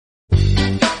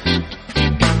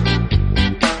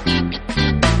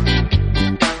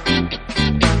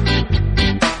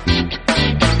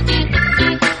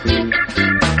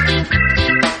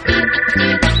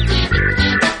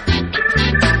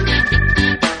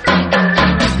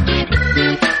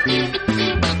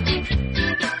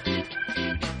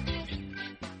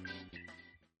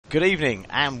Good evening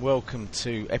and welcome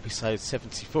to episode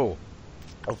 74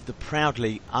 of the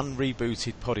proudly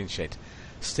unrebooted Podding Shed.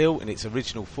 Still in its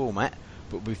original format,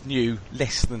 but with new,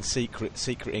 less than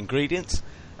secret ingredients,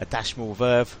 a dash more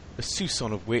verve, a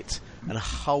soupçon of wit, and a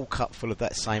whole cup full of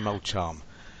that same old charm.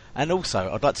 And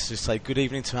also, I'd like to just say good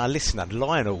evening to our listener,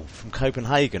 Lionel from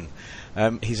Copenhagen.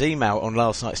 His email on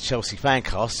last night's Chelsea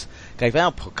Fancast gave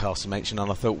our podcast a mention,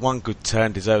 and I thought one good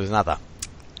turn deserves another.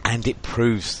 And it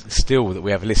proves still that we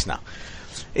have a listener.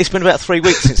 It's been about 3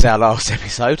 weeks since our last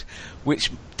episode,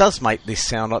 which does make this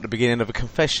sound like the beginning of a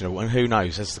confessional, and who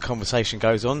knows, as the conversation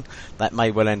goes on, that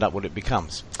may well end up what it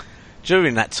becomes.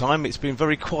 During that time, it's been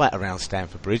very quiet around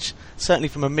Stamford Bridge, certainly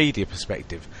from a media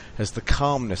perspective, as the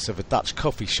calmness of a Dutch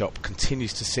coffee shop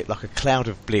continues to sit like a cloud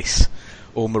of bliss,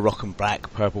 or Moroccan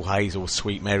black, purple haze, or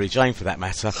sweet Mary Jane for that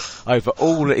matter, over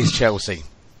all that is Chelsea.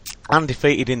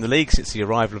 Undefeated in the league since the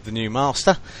arrival of the new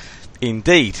master.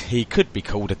 Indeed, he could be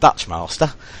called a Dutch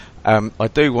master. I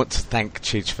do want to thank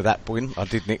Chidge for that win. I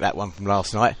did nick that one from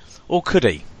last night. Or could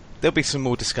he? There'll be some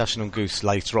more discussion on Goose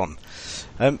later on.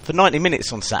 For 90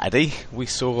 minutes on Saturday, we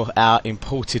saw our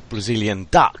imported Brazilian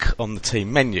duck on the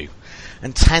team menu.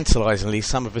 And tantalisingly,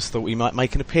 some of us thought he might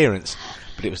make an appearance.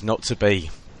 But it was not to be.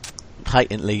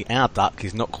 Patently, our duck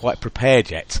is not quite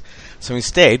prepared yet. So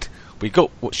instead, we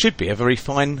got what should be a very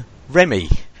fine Remy,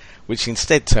 which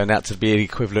instead turned out to be the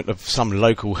equivalent of some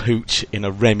local hooch in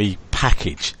a Remy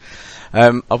package.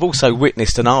 I've also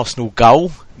witnessed an Arsenal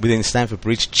goal within Stamford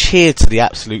Bridge, cheered to the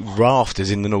absolute rafters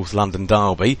in the North London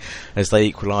derby as they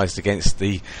equalised against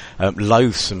the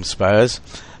loathsome Spurs.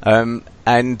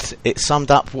 And it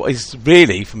summed up what is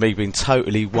really, for me, been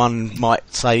totally, one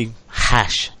might say,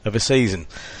 hash of a season.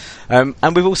 And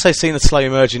we've also seen a slow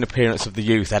emerging appearance of the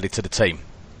youth added to the team.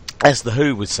 As the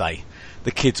Who would say,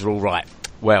 the kids are all right.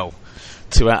 Well,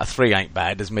 2 out of 3 ain't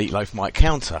bad, as Meatloaf might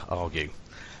argue.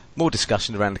 More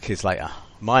discussion around the kids later.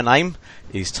 My name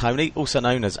is Tony, also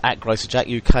known as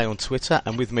 @GrocerJackUK on Twitter,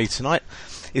 and with me tonight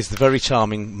is the very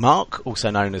charming Mark, also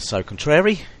known as So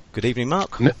Contrary. Good evening,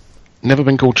 Mark. Never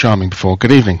been called charming before.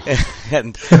 Good evening.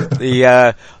 And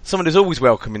the someone who's always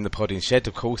welcome in the Podding Shed,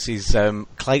 of course, is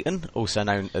Clayton, also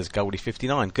known as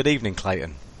Goldie59. Good evening,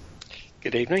 Clayton.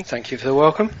 Good evening, thank you for the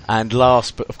welcome. And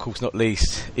last but of course not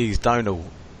least is Donal,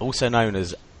 also known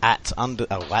as at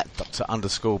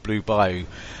Dr_Blue Bayou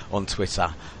on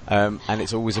Twitter. And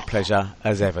it's always a pleasure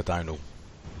as ever, Donal.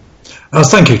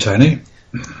 Thank you, Tony.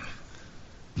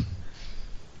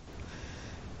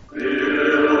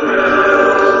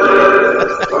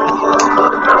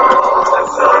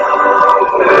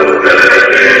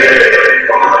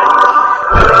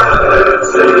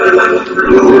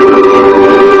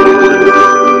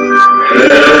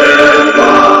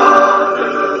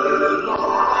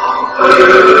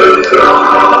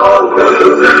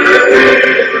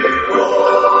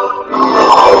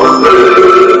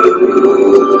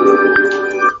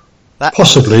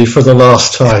 Possibly for the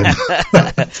last time.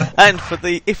 And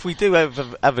if we do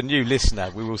have a new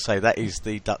listener, we will say that is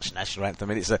the Dutch national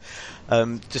anthem, and it's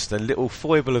just a little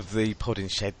foible of the Podding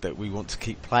Shed that we want to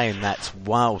keep playing that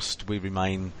whilst we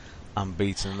remain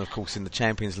unbeaten. And of course, in the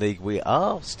Champions League, we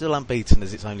are still unbeaten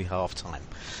as it's only half time.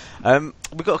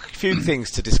 We've got a few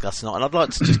things to discuss tonight, and I'd like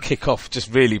to just kick off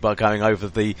just really by going over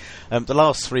the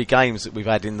last 3 games that we've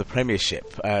had in the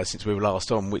Premiership since we were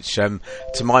last on, which to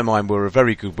my mind were a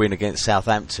very good win against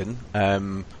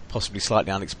Southampton, possibly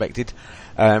slightly unexpected.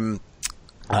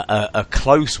 A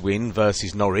close win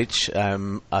versus Norwich,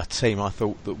 a team I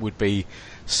thought that would be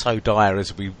so dire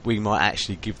as we might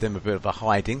actually give them a bit of a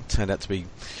hiding. Turned out to be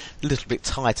a little bit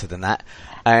tighter than that.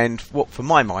 And what, for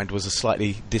my mind, was a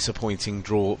slightly disappointing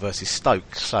draw versus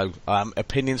Stoke. So,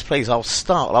 opinions, please.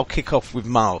 I'll kick off with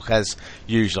Mark, as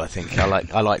usual. I think I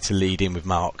like to lead in with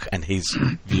Mark and his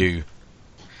view.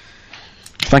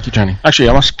 Thank you, Tony. Actually,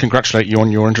 I must congratulate you on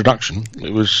your introduction.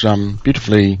 It was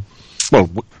beautifully,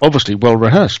 obviously well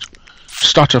rehearsed.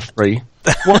 Stutter free.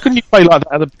 Why couldn't you play like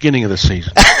that at the beginning of the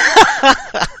season?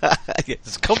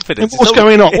 It's confidence. What's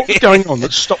going on? What was going on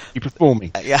that stopped you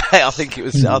performing? Yeah, I think it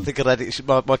was. I think I'd had it.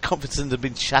 My confidence had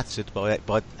been shattered by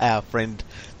our friend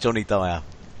Johnny Dyer.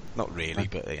 Not really,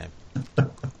 but you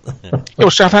know.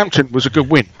 Well, Southampton was a good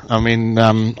win. I mean,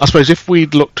 I suppose if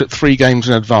we'd looked at 3 games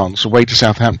in advance, away to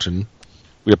Southampton,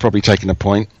 we'd have probably taken a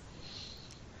point.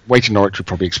 Away to Norwich, we'd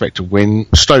probably expect to win.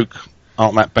 Stoke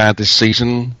aren't that bad this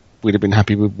season. We'd have been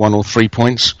happy with 1 or 3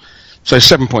 points. So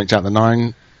 7 points out of the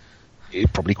 9 is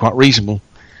probably quite reasonable.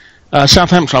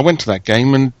 Southampton, I went to that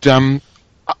game, and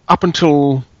up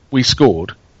until we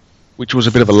scored, which was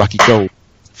a bit of a lucky goal,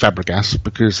 Fabregas,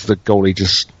 because the goalie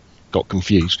just got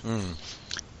confused.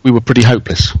 We were pretty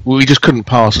hopeless. We just couldn't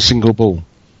pass a single ball.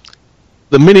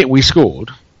 the minute we scored,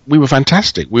 we were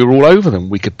fantastic. We were all over them.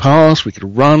 We could pass, we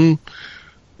could run,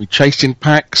 we chased in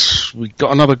packs, we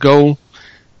got another goal.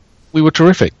 We were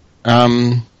terrific.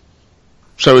 So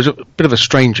it was a bit of a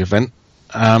strange event,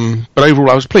 but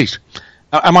overall I was pleased.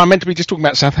 Am I meant to be just talking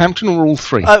about Southampton or all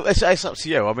three? Oh, it's up to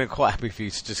you. I'm quite happy for you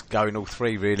to just go in all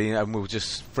three, really, and we'll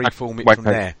just freeform it from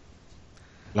there.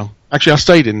 No. Actually, I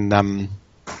stayed in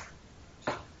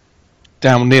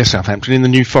down near Southampton in the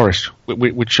New Forest,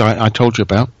 which I told you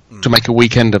about, to make a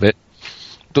weekend of it.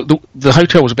 The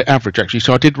hotel was a bit average, actually,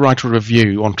 so I did write a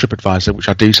review on TripAdvisor, which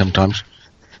I do sometimes.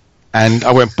 And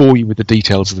I won't bore you with the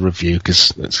details of the review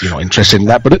because you're not interested in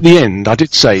that. But at the end, I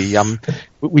did say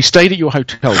we stayed at your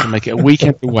hotel to make it a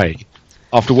weekend away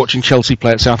after watching Chelsea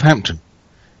play at Southampton.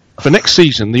 For next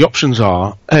season, the options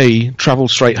are A, travel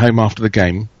straight home after the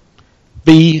game,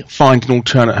 B, find an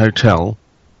alternate hotel,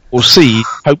 or C,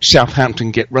 hope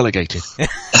Southampton get relegated.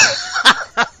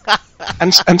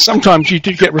 And sometimes you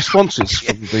do get responses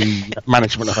from the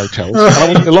management of hotels, and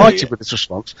I was delighted with this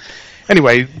response.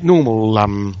 Anyway,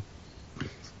 normal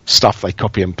stuff they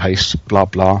copy and paste, blah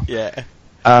blah. Yeah.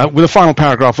 With a final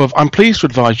paragraph of, I'm pleased to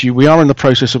advise you we are in the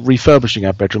process of refurbishing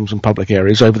our bedrooms and public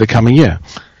areas over the coming year.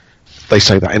 They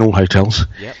say that in all hotels.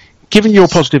 Yep. Given your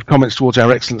positive comments towards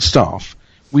our excellent staff,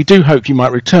 we do hope you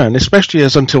might return, especially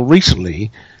as until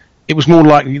recently it was more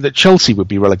likely that Chelsea would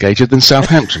be relegated than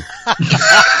Southampton.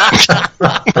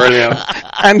 Brilliant.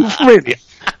 And really,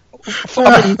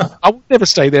 I would never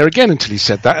stay there again until he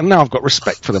said that, and now I've got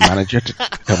respect for the manager to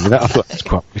tell me that. I thought that's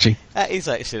quite witty. That's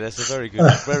a very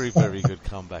good, very good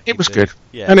comeback. It was good.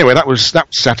 Yeah. Anyway, that was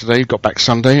Saturday. Got back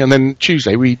Sunday, and then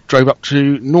Tuesday we drove up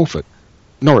to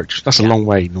Norwich. That's a long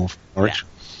way north Norwich.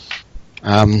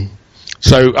 Yeah.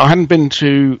 So I hadn't been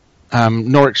to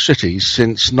Norwich City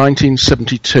since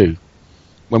 1972,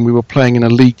 when we were playing in a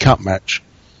League Cup match.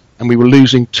 And we were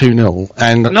losing 2-0.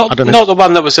 And not the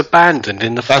one that was abandoned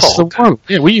in the fog. That's the one.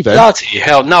 Yeah, were you there? Bloody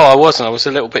hell. No, I wasn't. I was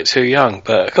a little bit too young,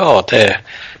 but God, there.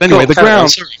 Anyway, the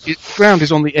ground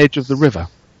is on the edge of the river.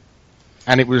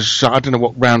 And it was, I don't know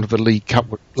what round of the League Cup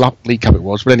it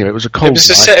was, but anyway, it was a cold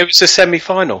night. It was a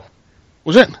semi-final.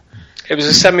 Was it? It was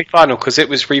a semi-final because it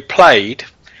was replayed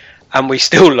and we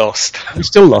still lost. We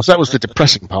still lost. That was the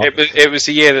depressing part. It was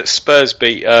the year that Spurs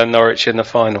beat Norwich in the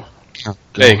final. Oh,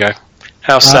 there you go.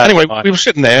 How sad. Anyway, we were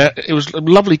sitting there. It was a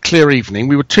lovely, clear evening.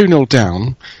 We were 2-0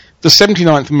 down. The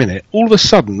 79th minute, all of a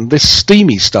sudden, this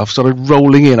steamy stuff started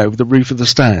rolling in over the roof of the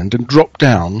stand and dropped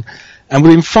down. And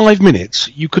within 5 minutes,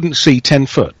 you couldn't see 10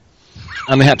 foot.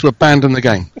 And they had to abandon the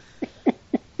game.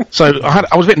 So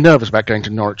I was a bit nervous about going to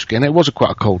Norwich again. It was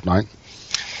quite a cold night.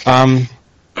 But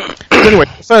anyway,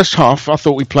 the first half, I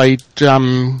thought we played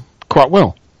quite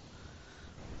well.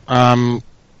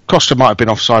 Costa might have been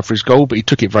offside for his goal, but he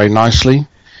took it very nicely.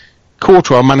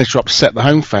 Courtois managed to upset the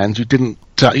home fans who didn't.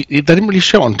 They didn't really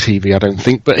show on TV, I don't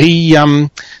think. But he, there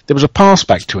was a pass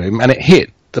back to him, and it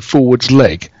hit the forward's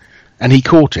leg, and he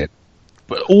caught it.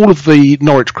 But all of the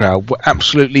Norwich crowd were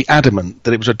absolutely adamant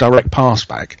that it was a direct pass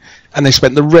back, and they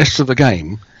spent the rest of the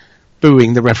game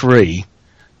booing the referee,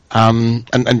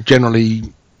 and generally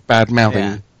bad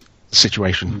mouthing the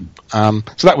situation. So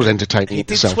that was entertaining. He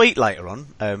did itself. tweet later on.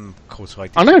 Courtois.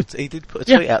 I know. He did put a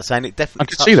tweet out saying it definitely. I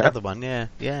could see that. Other one, yeah.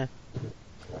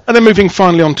 And then moving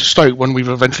finally on to Stoke when we've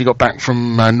eventually got back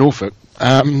from Norfolk.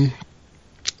 I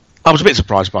was a bit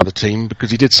surprised by the team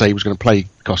because he did say he was going to play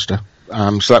Costa.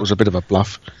 So that was a bit of a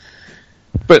bluff.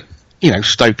 But,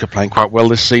 Stoke are playing quite well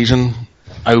this season.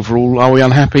 Overall, are we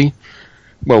unhappy?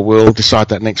 Well, we'll decide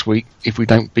that next week if we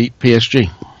don't beat PSG.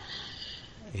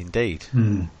 Indeed.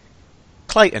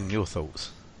 Clayton, your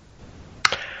thoughts?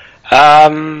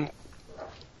 Couple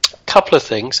of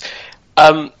things.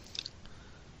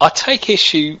 I take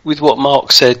issue with what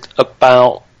Mark said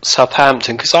about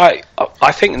Southampton because I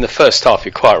think in the first half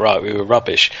you're quite right, we were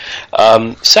rubbish.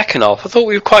 Second half I thought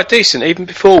we were quite decent even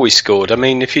before we scored. I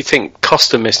mean, if you think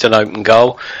Costa missed an open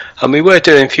goal and we were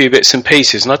doing a few bits and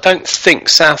pieces, and I don't think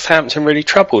Southampton really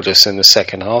troubled us in the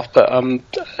second half, but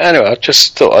anyway, I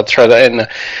just thought I'd throw that in there.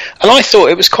 And I thought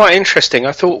it was quite interesting.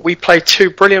 I thought we played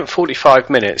 2 brilliant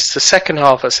 45 minutes, the second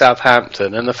half at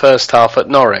Southampton and the first half at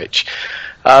Norwich.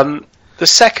 The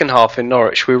second half in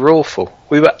Norwich, we were awful.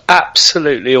 We were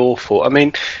absolutely awful. I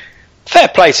mean, fair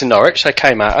play to Norwich. They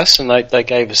came at us and they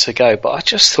gave us a go, but I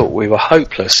just thought we were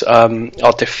hopeless. Our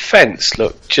defence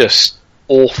looked just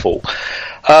awful.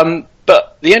 But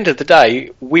at the end of the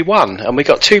day, we won, and we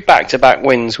got 2 back-to-back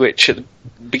wins, which at the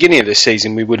beginning of the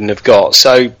season we wouldn't have got.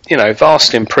 So,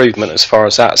 vast improvement as far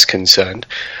as that's concerned.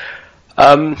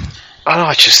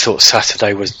 I just thought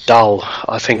Saturday was dull.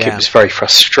 I think it was very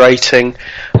frustrating.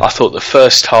 I thought the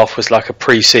first half was like a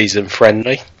pre-season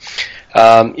friendly.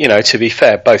 To be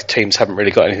fair, both teams haven't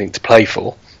really got anything to play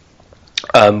for.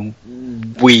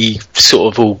 We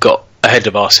sort of all got ahead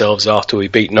of ourselves after we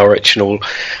beat Norwich, and all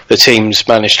the teams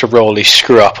managed to royally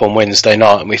screw up on Wednesday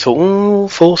night, and we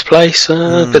thought, fourth place,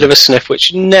 bit of a sniff,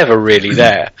 which never really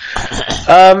there.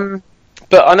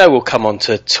 But I know we'll come on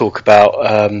to talk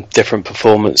about different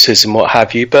performances and what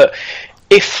have you, but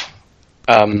if,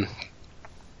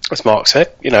 as Mark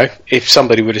said, if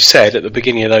somebody would have said at the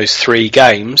beginning of those 3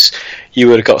 games you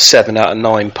would have got 7 out of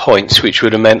 9 points, which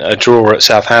would have meant a draw at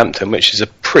Southampton, which is a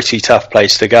pretty tough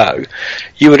place to go,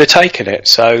 you would have taken it.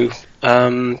 So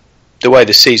the way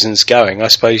the season's going, I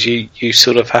suppose you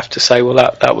sort of have to say, well,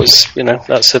 that was,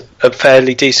 that's a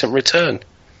fairly decent return.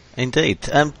 Indeed.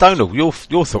 Donal, your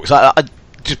thoughts? I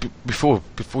just before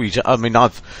you,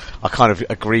 I kind of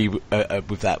agree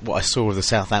with that. What I saw of the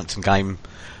Southampton game,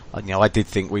 I did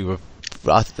think we were.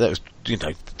 That was,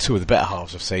 2 of the better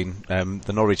halves I've seen.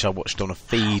 The Norwich I watched on a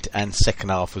feed, and second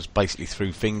half was basically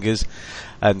through fingers.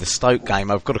 And the Stoke game,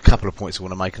 I've got a couple of points I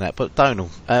want to make on that. But Donal,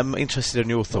 interested in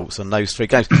your thoughts on those 3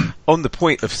 games. On the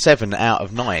point of 7 out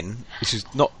of 9, which is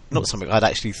not something I'd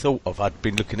actually thought of. I'd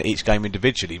been looking at each game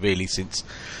individually, really, since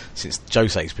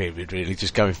Jose's period, really,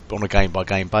 just going on a game by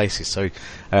game basis. So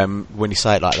when you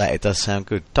say it like that, it does sound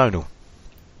good. Donal.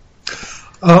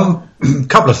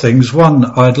 Couple of things. One,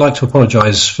 I'd like to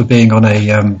apologise for being on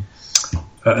a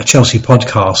Chelsea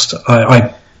podcast.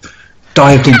 I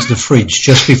dived into the fridge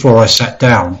just before I sat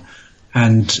down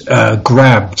and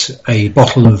grabbed a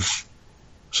bottle of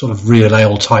sort of real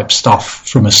ale type stuff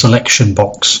from a selection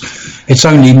box. It's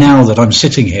only now that I'm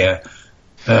sitting here,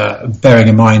 bearing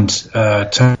in mind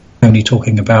Tony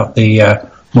talking about the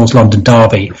North London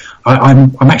Derby.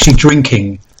 I'm actually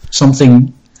drinking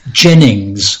something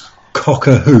Jennings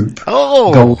Cocker Hoop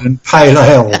Golden Pale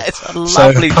Ale. It's a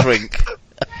lovely drink.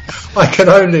 I can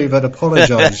only but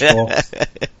apologise for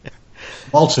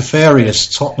multifarious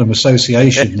Tottenham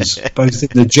associations, both in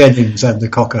the Jennings and the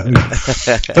Cocker Hoop.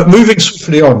 But moving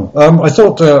swiftly on, I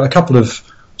thought a couple of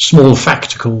small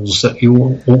facticals that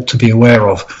you ought to be aware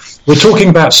of. We're talking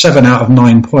about 7 out of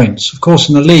 9 points. Of course,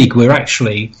 in the league, we're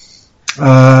actually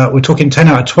we're talking 10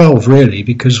 out of 12, really,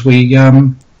 because we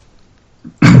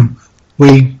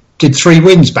did 3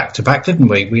 wins back to back, didn't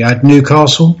we? We had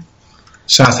Newcastle,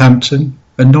 Southampton,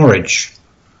 and Norwich.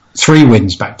 3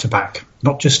 wins back to back,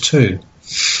 not just 2.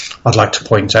 I'd like to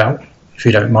point out, if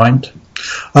you don't mind.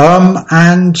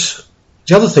 And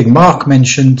the other thing, Mark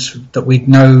mentioned that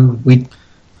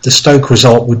the Stoke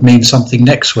result would mean something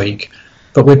next week,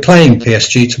 but we're playing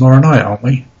PSG tomorrow night, aren't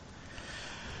we?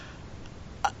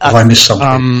 Have I missed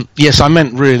something? Yes, I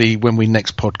meant really when we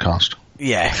next podcast.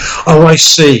 Yeah. Oh, I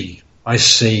see.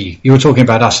 You were talking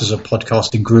about us as a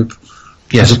podcasting group,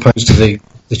 as opposed to the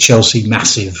Chelsea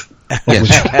massive.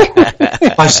 Yes.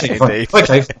 I see. Fine.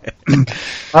 Okay.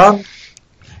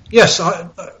 Yes,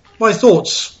 my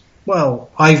thoughts. Well,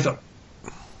 I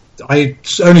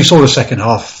only saw the second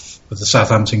half of the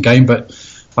Southampton game, but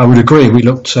I would agree we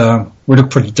looked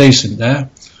pretty decent there.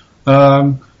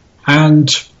 And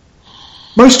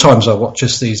most times I watch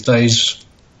us these days,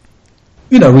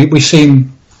 we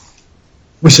seem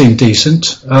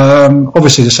decent.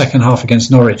 Obviously, the second half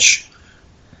against Norwich,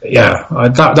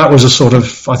 that was a sort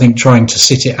of, I think, trying to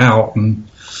sit it out and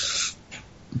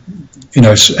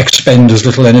expend as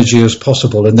little energy as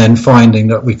possible, and then finding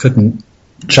that we couldn't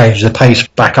change the pace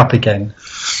back up again.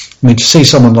 I mean, to see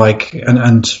someone like, and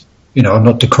I'm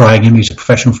not decrying him, he's a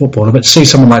professional footballer, but to see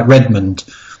someone like Redmond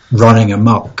running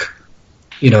amok,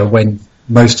 when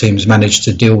most teams manage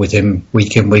to deal with him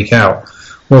week in, week out,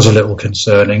 was a little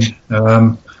concerning.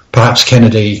 Perhaps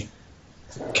Kennedy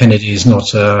is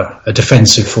not a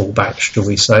defensive fullback, shall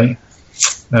we say,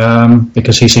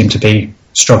 because he seemed to be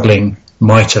struggling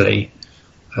mightily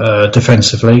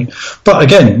defensively. But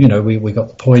again, we got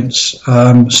the points.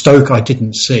 Stoke I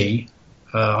didn't see.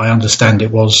 I understand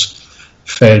it was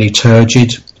fairly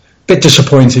turgid. Bit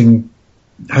disappointing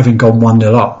having gone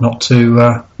 1-0 up, not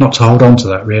to hold on to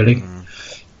that really.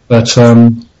 But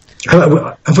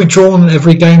have we drawn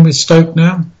every game with Stoke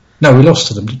now? No, we lost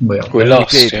to them, didn't we? We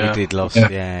lost. We did lose.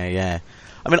 Yeah.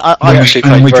 I mean, we actually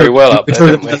played very well up there,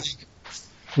 didn't we?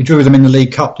 We drew them in the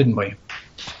League Cup, didn't we?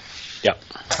 Yeah.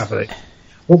 Happily.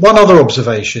 Well, one other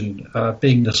observation,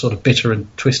 being the sort of bitter and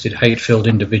twisted, hate-filled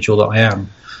individual that I am,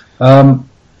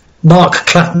 Mark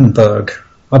Clattenburg.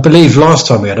 I believe last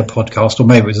time we had a podcast, or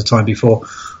maybe it was the time before,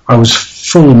 I was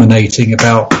fulminating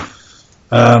about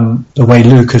the way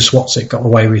Lucas Watson got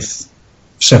away with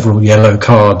several yellow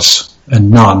cards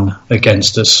and none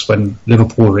against us when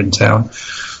Liverpool were in town.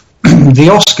 The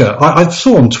Oscar, I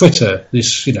saw on Twitter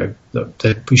this,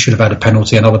 that we should have had a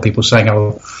penalty, and other people saying,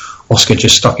 "Oh, Oscar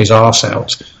just stuck his arse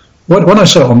out." When I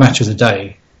saw it on Match of the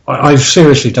Day, I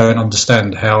seriously don't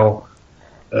understand how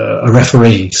a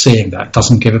referee seeing that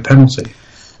doesn't give a penalty.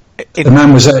 The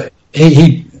man was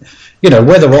he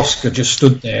whether Oscar just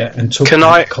stood there and took. Can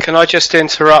I just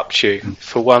interrupt you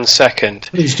for 1 second?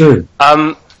 Please do.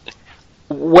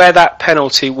 Where that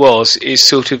penalty was is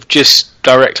sort of just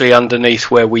directly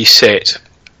underneath where we sit,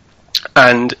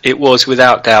 and it was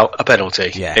without doubt a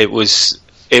penalty. Yeah. It was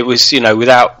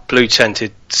without blue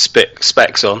tinted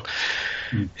specs on.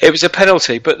 It was a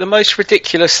penalty. But the most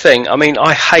ridiculous thing, I mean,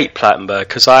 I hate Plattenberg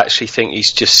because I actually think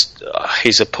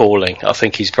he's appalling. I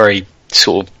think he's very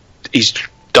he's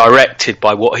directed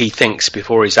by what he thinks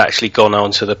before he's actually gone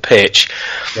onto the pitch.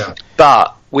 Yeah.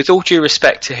 But with all due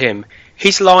respect to him,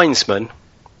 his linesman,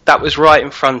 that was right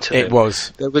in front of him. It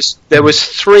was. There was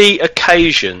 3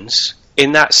 occasions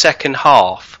in that second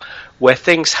half where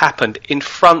things happened in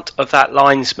front of that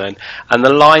linesman, and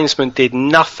the linesman did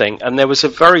nothing. And there was a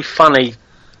very funny,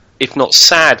 if not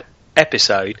sad,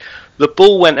 episode. The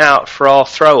ball went out for our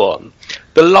throw on.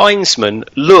 The linesman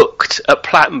looked at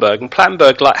Plattenberg, and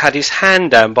Plattenberg had his hand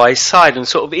down by his side and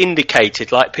sort of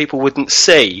indicated like people wouldn't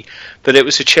see that it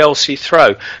was a Chelsea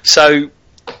throw. So,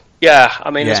 yeah,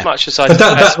 I mean, as much as I...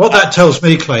 But what that tells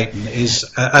me, Clayton,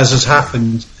 is, as has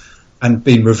happened and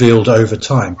been revealed over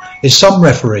time, is some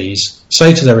referees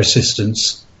say to their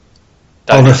assistants,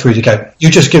 I'll referee the game,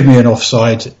 you just give me an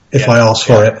offside if I ask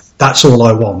for it. That's all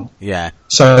I want. Yeah.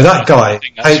 So that guy,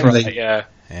 right, yeah.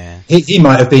 He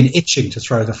might have been itching to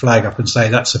throw the flag up and say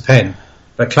that's a pen,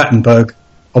 but Clattenburg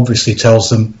obviously tells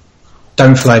them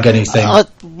don't flag anything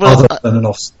other than an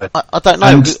offside. I don't know.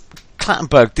 And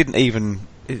Clattenburg didn't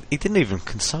even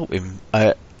consult him,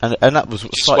 and that was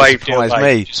what slightly surprised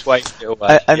me. Just waved it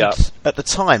away. And at the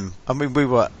time, I mean, we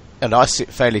were, and I sit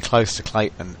fairly close to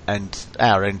Clayton, and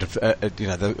our end of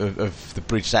of the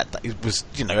bridge that it was,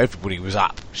 everybody was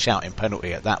up shouting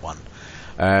penalty at that one.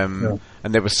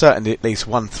 And there was certainly at least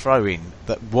one throw-in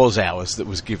that was ours that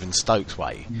was given Stokes'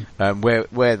 way, where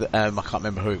I can't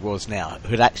remember who it was now, who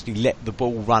had actually let the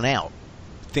ball run out,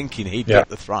 thinking he'd get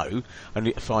the throw,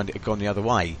 only to find it had gone the other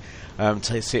way,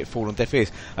 to see it fall on deaf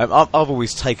ears. I've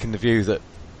always taken the view that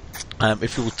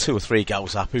if you're 2 or 3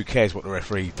 goals up, who cares what the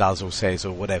referee does or says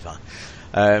or whatever.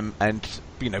 And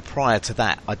prior to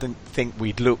that, I didn't think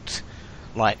we'd looked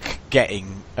like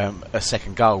getting a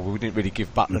second goal. We didn't really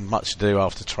give Butland much to do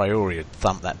after Traore had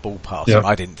thumped that ball past him,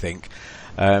 I didn't think.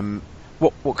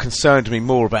 What concerned me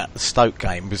more about the Stoke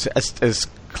game was, as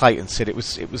Clayton said, it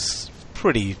was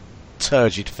pretty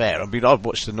turgid fare. I mean, I'd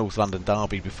watched the North London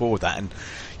derby before that, and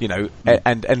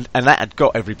and that had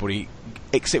got everybody.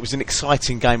 It was an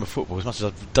exciting game of football. As much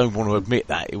as I don't want to admit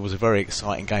that, it was a very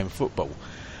exciting game of football.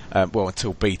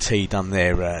 Until BT done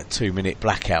their 2-minute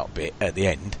blackout bit at the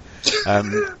end.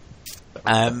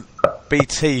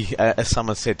 BT, as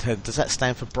someone said, does that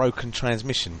stand for broken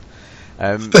transmission?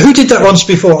 But who did that once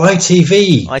before?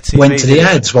 ITV went to the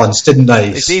ads once, didn't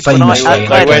they? They did. Famously.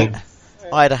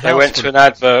 They went to an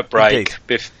advert break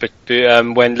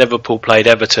when Liverpool played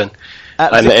Everton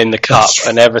in the cup,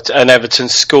 and Everton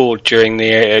scored during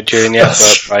the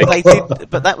advert break. They did,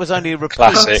 but that was only a repeat.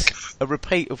 Classic. A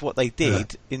repeat of what they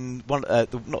did in one,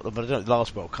 not the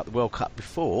last World Cup, the World Cup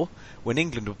before, when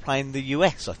England were playing the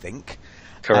US, I think.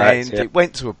 Correct. And it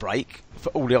went to a break for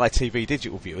all the ITV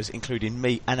digital viewers, including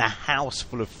me and a house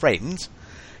full of friends.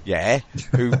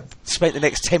 Who spent the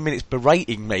next 10 minutes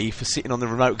berating me for sitting on the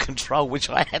remote control, which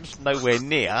I had nowhere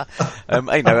near,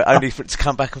 only for it to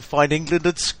come back and find England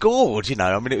had scored,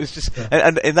 I mean, it was just,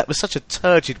 and that was such a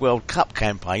turgid World Cup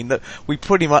campaign that we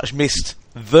pretty much missed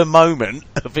the moment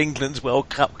of England's World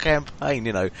Cup campaign,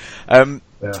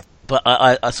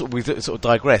 But we sort of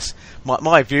digress.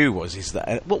 My view is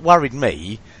that what worried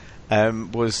me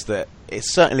was that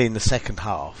it's certainly in the second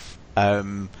half,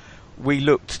 we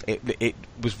looked, it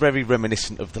was very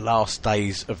reminiscent of the last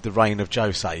days of the reign of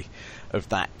Jose, of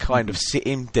that kind of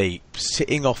sitting deep,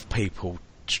 sitting off people,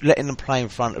 letting them play in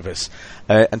front of us,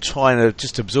 and trying to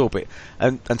just absorb it.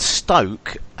 And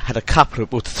Stoke had a couple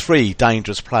of, 3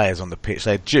 dangerous players on the pitch.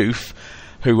 They had Diouf,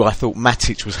 who I thought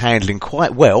Matic was handling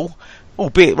quite well,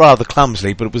 albeit rather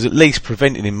clumsily, but it was at least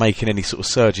preventing him making any sort of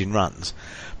surging runs.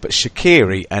 But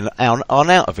Shaqiri and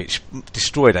Arnautovic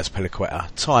destroyed Azpilicueta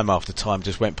time after time,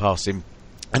 just went past him.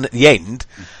 And at the end,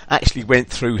 actually went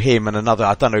through him and another,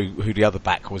 I don't know who the other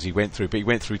back was he went through, but he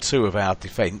went through 2 of our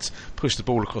defence, pushed the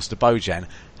ball across to Bojan.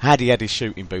 Had he had his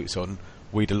shooting boots on,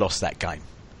 we'd have lost that game.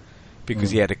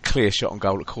 because he had a clear shot on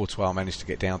goal that Courtois managed to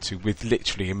get down to with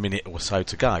literally a minute or so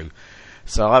to go.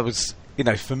 So I was,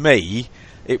 for me,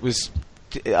 it was.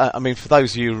 I mean, for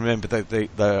those of you who remember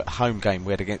the home game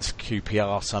we had against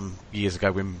QPR some years ago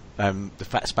when the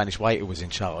fat Spanish waiter was in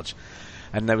charge,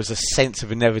 and there was a sense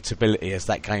of inevitability as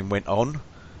that game went on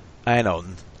and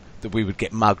on that we would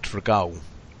get mugged for a goal.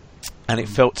 And it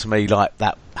felt to me like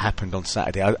that happened on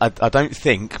Saturday. I don't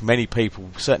think many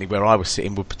people, certainly where I was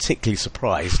sitting, were particularly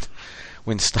surprised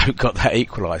when Stoke got that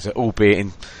equaliser, albeit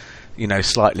in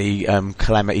slightly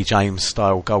Calamity James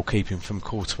style goalkeeping from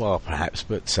Courtois perhaps,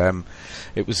 but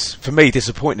it was for me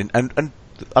disappointing, and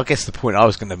I guess the point I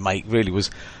was going to make really was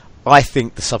I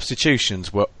think the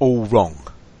substitutions were all wrong.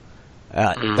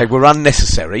 They were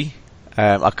unnecessary.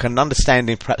 I can understand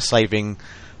him perhaps saving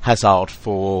Hazard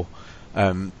for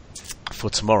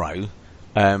tomorrow,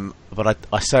 but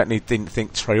I certainly didn't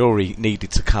think Traore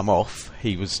needed to come off.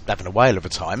 He was having a whale of a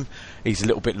time. He's a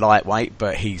little bit lightweight,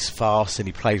 but he's fast and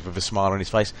he plays with a smile on his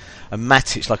face. And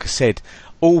Matic, like I said,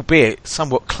 albeit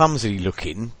somewhat clumsily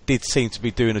looking, did seem to be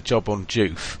doing a job on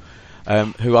Juve,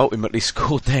 who ultimately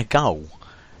scored their goal.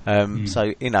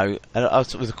 So,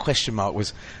 the question mark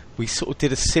was, we sort of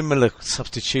did a similar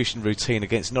substitution routine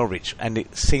against Norwich, and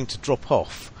it seemed to drop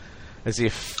off as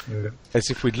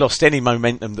if we'd lost any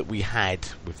momentum that we had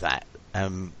with that.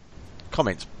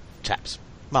 Comments, chaps.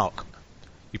 Mark,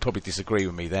 you probably disagree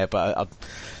with me there, but I'm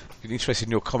interested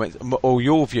in your comments or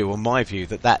your view or my view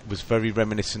that was very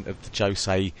reminiscent of the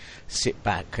Jose sit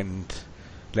back and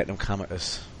let them come at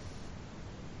us.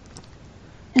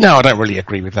 No, I don't really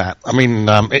agree with that. I mean,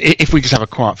 if we just have a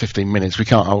quiet 15 minutes, we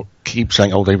can't keep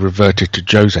saying, they reverted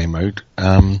to Jose mode.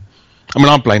 I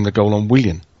blame the goal on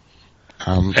Willian.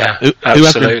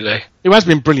 Absolutely. Who has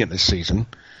been brilliant this season,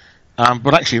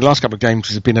 but actually the last couple of games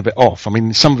has been a bit off. I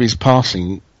mean, some of his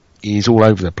passing is all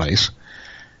over the place,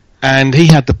 and he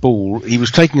had the ball, he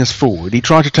was taking us forward, he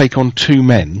tried to take on two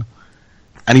men,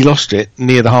 and he lost it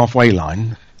near the halfway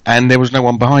line, and there was no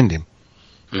one behind him.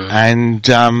 And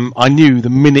I knew the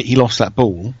minute he lost that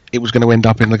ball, it was going to end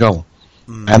up in the goal.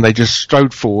 And they just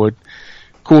strode forward.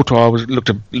 Courtois looked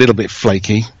a little bit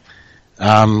flaky.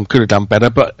 Could have done better,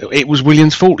 but it was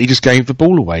Willian's fault. He just gave the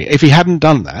ball away. If he hadn't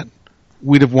done that,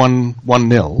 we'd have won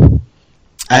 1-0.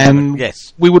 And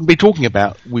we wouldn't be talking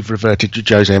about we've reverted to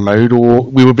Jose mode, or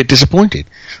we were a bit disappointed.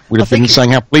 We'd have been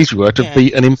saying how pleased we were to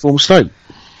beat an informed Stoke.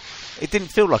 It didn't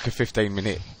feel like a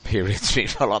 15-minute period.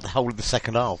 It felt like the whole of the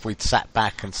second half. We'd sat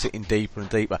back and sitting deeper and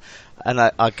deeper. And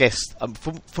I guess,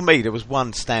 for me, there was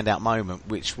one standout moment,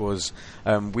 which was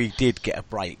we did get a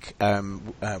break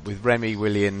with Remy,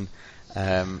 Willian,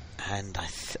 and I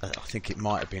think it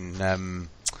might have been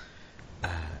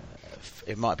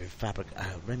Fabric.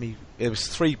 Remy. There was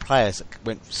three players that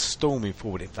went storming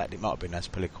forward. In fact, it might have been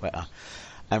Azpilicueta.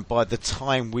 And by the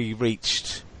time we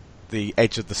reached the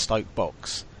edge of the Stoke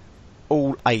box,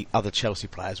 all 8 other Chelsea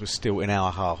players were still in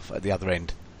our half at the other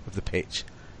end of the pitch,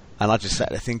 and I just sat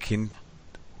there thinking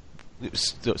it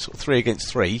was sort of 3 against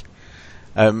 3,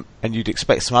 and you'd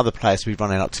expect some other players to be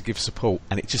running up to give support,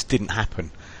 and it just didn't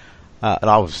happen. And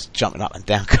I was jumping up and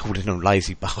down calling them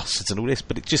lazy bastards and all this,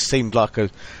 but it just seemed like a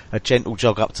gentle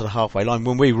jog up to the halfway line.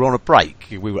 When we were on a break,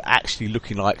 we were actually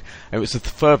looking like it was the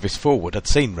furthest forward I'd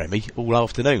seen Remy all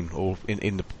afternoon, or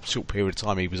in the short period of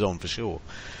time he was on, for sure.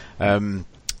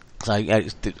 So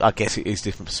I guess it is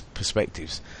different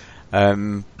perspectives,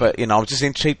 but I was just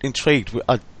intrigued.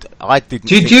 I didn't.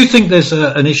 Do you think there's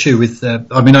an issue with?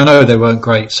 I know they weren't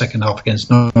great second half against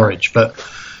Norwich, but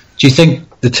do you think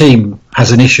the team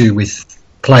has an issue with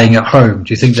playing at home?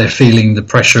 Do you think they're feeling the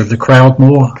pressure of the crowd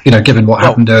more? Given what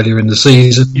happened earlier in the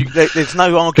season, there's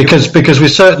no argument because we're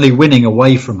certainly winning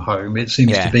away from home. It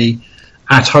seems to be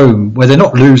at home where they're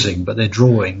not losing, but they're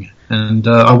drawing, and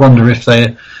I wonder if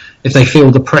they feel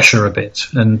the pressure a bit,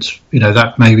 and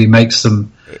that maybe makes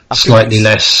them slightly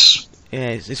less. Yeah,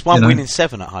 it's one win in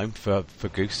 7 at home for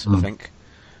Goose, I think.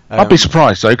 I'd be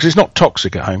surprised though, because it's not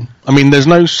toxic at home. I mean, there's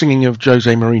no singing of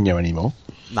Jose Mourinho anymore.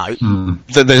 No,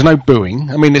 there's no booing.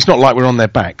 I mean, it's not like we're on their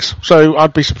backs, so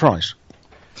I'd be surprised.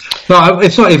 No,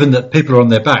 it's not even that people are on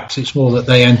their backs. It's more that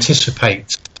they anticipate.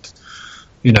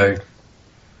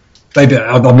 Maybe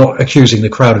I'm not accusing the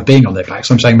crowd of being on their backs.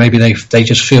 I'm saying maybe they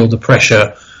just feel the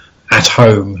pressure at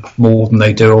home more than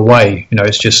they do away.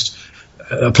 It's just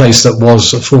a place that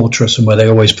was a fortress and where they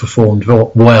always performed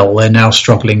well. They're now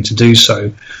struggling to do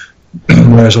so,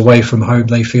 whereas away from home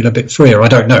they feel a bit freer. I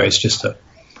don't know. It's just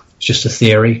a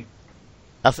theory.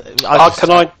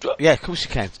 Yeah, of course you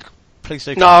can. Please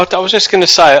do. No, I was just going to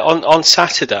say on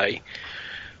Saturday,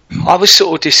 I was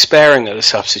sort of despairing of the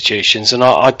substitutions, and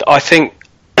I think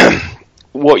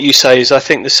what you say is I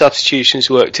think the substitutions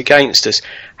worked against us.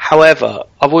 However,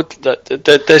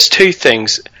 there's two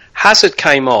things. Hazard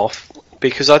came off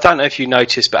because I don't know if you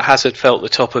noticed, but Hazard felt the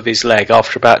top of his leg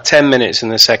after about 10 minutes in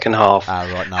the second half.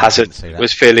 Right, no, Hazard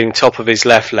was feeling top of his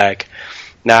left leg.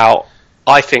 Now,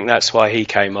 I think that's why he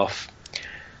came off.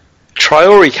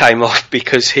 Traore came off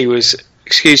because he was,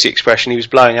 excuse the expression, he was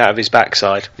blowing out of his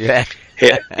backside. Yeah.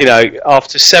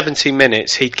 After 70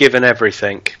 minutes, he'd given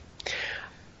everything.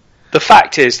 The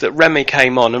fact is that Remy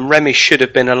came on, and Remy should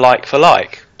have been a like for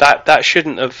like. That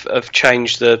shouldn't have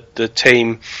changed the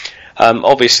team.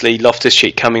 Obviously,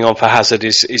 Loftus-Cheek coming on for Hazard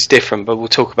is different, but we'll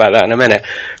talk about that in a minute.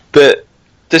 But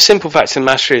the simple fact of the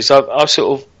matter is, I've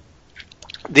sort of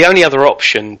the only other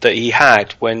option that he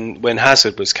had when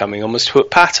Hazard was coming on was to put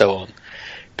Pato on,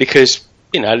 because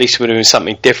at least it would have been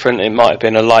something different. It might have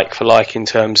been a like for like in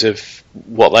terms of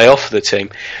what they offer the team.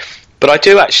 But I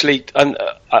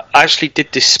actually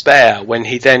did despair when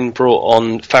he then brought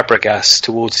on Fabregas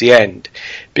towards the end,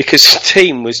 because the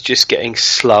team was just getting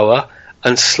slower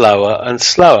and slower and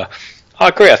slower. I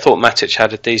agree, I thought Matic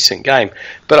had a decent game,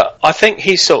 but I think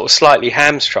he's sort of slightly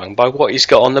hamstrung by what he's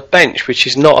got on the bench, which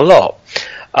is not a lot.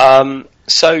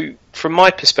 So from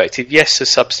my perspective, yes, the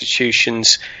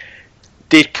substitutions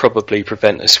did probably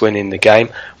prevent us winning the game,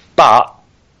 but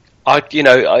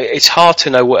it's hard to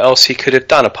know what else he could have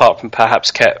done apart from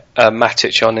perhaps kept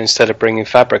Matic on instead of bringing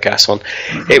Fabregas on.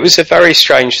 It was a very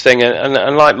strange thing,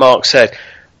 and like Mark said,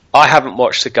 I haven't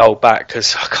watched the goal back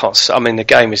because I can't. I mean, the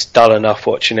game is dull enough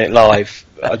watching it live.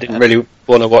 I didn't really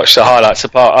want to watch the highlights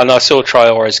apart, and I saw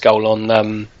Traore's goal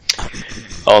on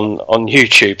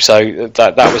YouTube, so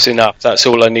that was enough. That's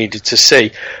all I needed to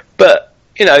see. But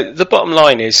the bottom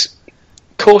line is,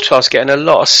 Courtois getting a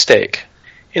lot of stick.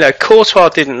 Courtois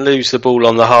didn't lose the ball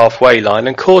on the halfway line,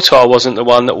 and Courtois wasn't the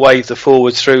one that waved the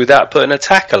forward through without putting a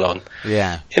tackle on.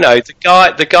 Yeah.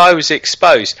 The guy was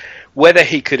exposed. Whether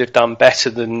he could have done better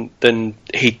than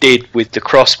he did with the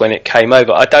cross when it came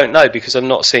over, I don't know, because I'm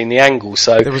not seeing the angle.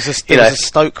 So there was a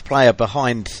Stoke player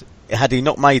behind. Had he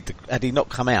not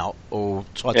come out or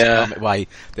tried to come away,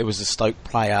 there was a Stoke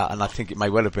player, and I think it may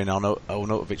well have been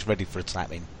Arnautovic ready for a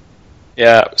tap-in.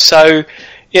 Yeah. So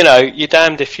you're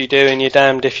damned if you do, and you're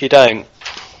damned if you don't.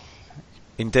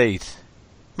 Indeed.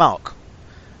 Mark,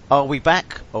 are we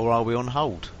back or are we on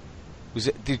hold?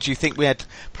 Did you think we had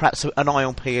perhaps an eye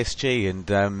on PSG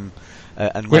and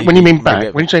when you mean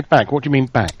back? When you say back, what do you mean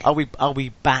back? Are we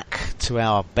back to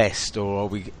our best, or are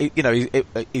we?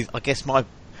 I guess my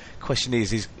question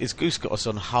is Goose got us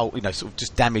on hold? Sort of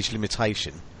just damage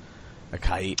limitation.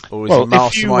 Okay, or is he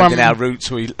masterminding our route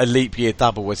to a leap year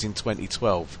double as in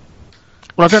 2012?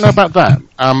 Well, I don't know about that,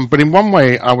 but in one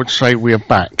way I would say we are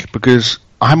back, because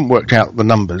I haven't worked out the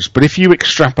numbers, but if you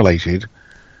extrapolated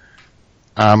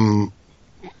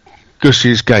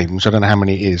Gus's games, I don't know how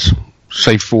many it is,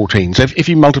 say 14. So if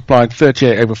you multiplied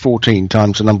 38 over 14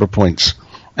 times the number of points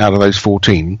out of those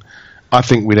 14, I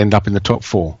think we'd end up in the top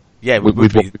four. Yeah, with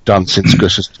what we've done since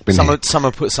Gus has been here.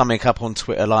 Someone put something up on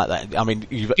Twitter like that. I mean,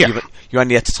 you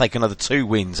only had to take another 2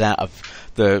 wins out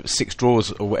of the 6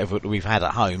 draws or whatever that we've had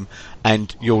at home,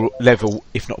 and you're level,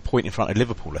 if not a point in front of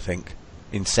Liverpool, I think,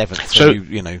 in 7th. So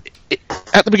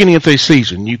at the beginning of the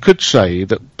season, you could say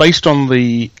that based on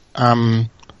the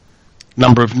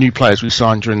number of new players we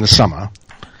signed during the summer,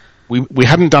 we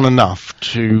hadn't done enough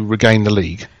to regain the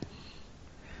league.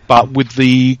 But with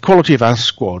the quality of our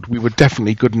squad, we were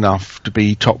definitely good enough to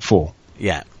be top 4.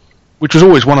 Yeah. Which was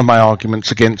always one of my arguments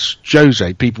against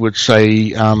Jose. People would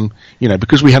say,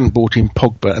 because we hadn't bought in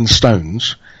Pogba and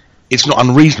Stones, it's not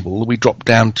unreasonable that we dropped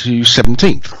down to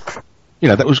 17th.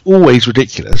 That was always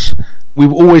ridiculous. We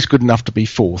were always good enough to be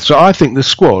 4th. So I think the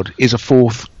squad is a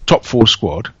top 4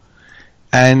 squad.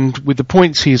 And with the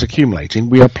points he is accumulating,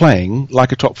 we are playing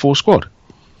like a top 4 squad.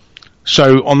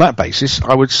 So on that basis,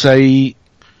 I would say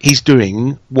he's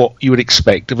doing what you would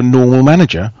expect of a normal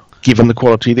manager, given the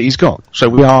quality that he's got. So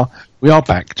we are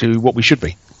back to what we should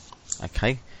be.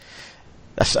 Okay.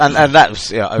 That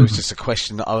was it was just a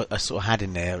question that I sort of had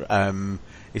in there.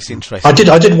 It's interesting.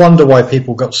 I did wonder why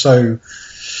people got so.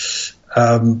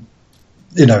 An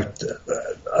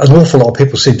awful lot of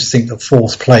people seem to think that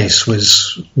 4th place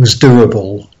was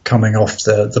doable coming off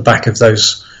the back of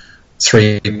those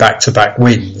 3 back-to-back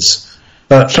wins.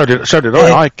 But so did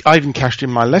I. I even cashed in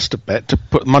my Leicester bet to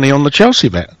put money on the Chelsea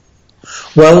bet.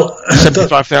 Well,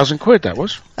 75,000 quid that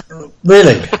was.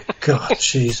 Really? God,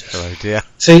 jeez. Oh dear.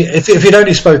 See, if you'd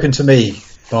only spoken to me,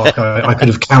 Mark, I could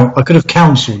have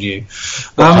counselled you.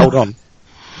 Hold on.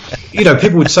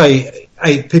 People would say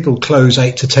people close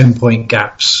 8 to 10 point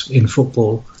gaps in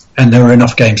football, and there are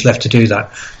enough games left to do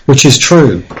that, which is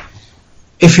true.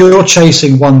 if you're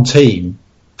chasing one team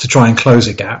to try and close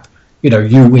a gap,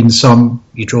 you win some,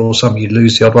 you draw some, you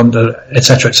lose the odd one,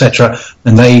 etc.,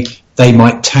 and they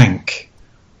might tank.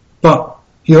 But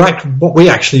what we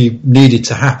actually needed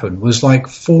to happen was like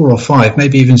 4 or 5,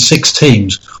 maybe even 6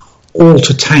 teams, all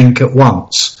to tank at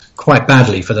once, quite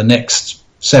badly for the next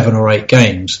 7 or 8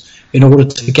 games, in order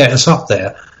to get us up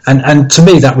there. And to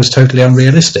me, that was totally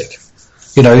unrealistic.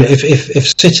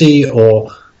 If City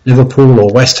or Liverpool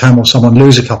or West Ham or someone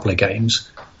lose a couple of games,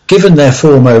 given their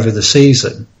form over the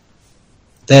season,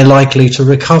 they're likely to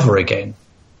recover again.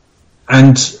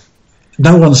 And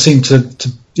no one seemed to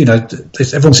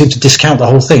everyone seemed to discount the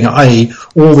whole thing, i.e.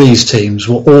 all these teams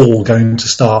were all going to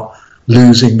start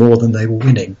losing more than they were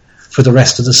winning for the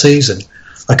rest of the season.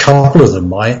 A couple of them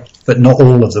might, but not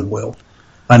all of them will.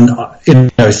 And,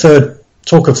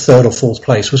 talk of third or fourth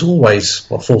place was always,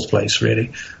 fourth place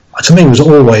really, to me was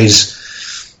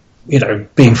always,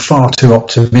 being far too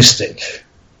optimistic.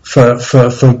 For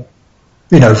fourth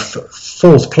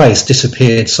place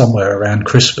disappeared somewhere around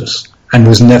Christmas and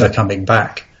was never coming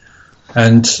back.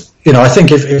 And, I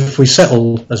think if we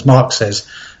settle, as Mark says,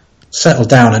 settle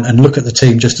down and look at the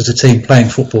team just as a team playing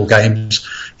football games,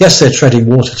 yes, they're treading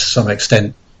water to some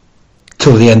extent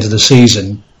till the end of the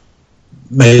season,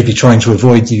 maybe trying to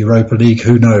avoid the Europa League,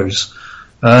 who knows.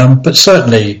 But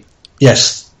certainly,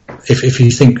 yes, if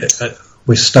you think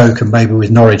with Stoke and maybe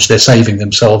with Norwich, they're saving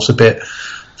themselves a bit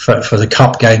for the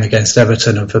cup game against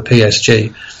Everton and for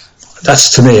PSG,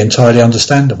 that's to me entirely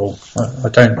understandable. I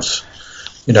don't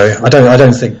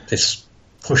think this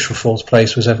push for fourth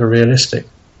place was ever realistic.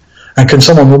 And can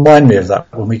someone remind me of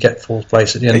that when we get fourth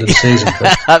place at the end of the season?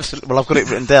 Absolutely. Well, I've got it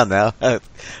written down now. I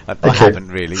haven't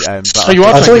really. But so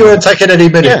I thought you weren't taking any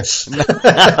minutes.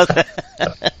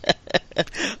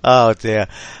 Oh dear.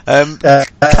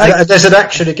 There's an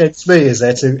action against me, is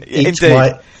there, to eat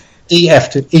my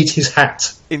EF, to eat his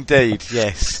hat? Indeed,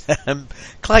 yes.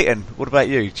 Clayton, what about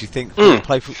you? Do you think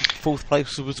fourth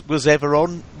place was ever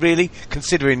on, really?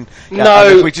 Considering,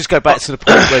 if we just go back to the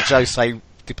point where Jose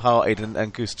departed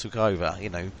and Gus took over,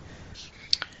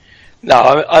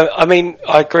 No, I mean,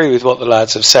 I agree with what the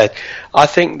lads have said. I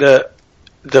think that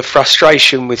the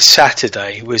frustration with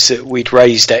Saturday was that we'd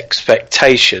raised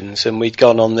expectations and we'd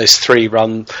gone on this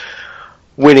 3-run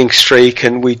winning streak,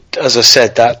 and we, as I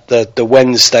said, that the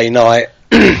Wednesday night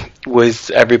with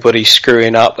everybody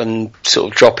screwing up and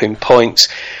sort of dropping points,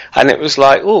 and it was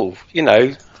like,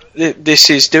 this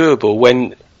is doable,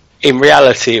 when in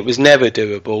reality it was never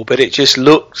doable, but it just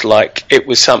looked like it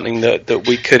was something that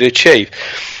we could achieve.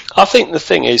 I think the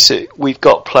thing is that we've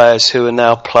got players who are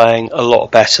now playing a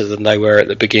lot better than they were at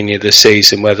the beginning of the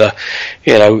season, whether,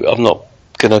 I'm not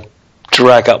going to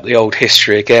drag up the old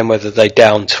history again, whether they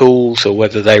down tools or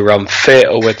whether they were unfit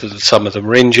or whether some of them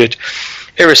were injured.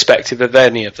 Irrespective of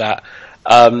any of that,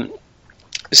 the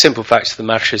simple fact of the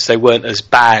matter is they weren't as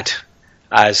bad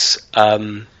as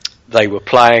they were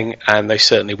playing, and they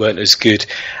certainly weren't as good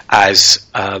as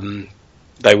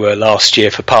they were last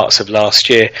year, for parts of last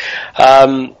year.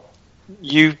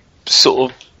 You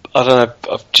sort of, I don't know,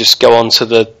 I'll just go on to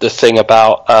the thing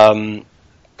about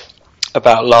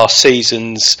last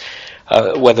season's,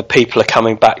 whether people are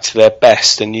coming back to their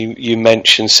best, and you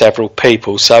mentioned several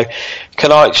people. So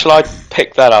shall I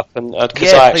pick that up? And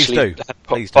because I actually had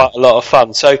quite a lot of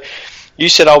fun. So you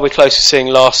said, we're close to seeing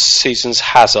last season's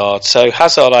Hazard. So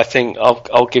Hazard, I think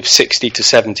I'll give 60 to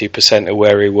 70% of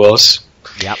where he was.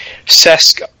 Yep.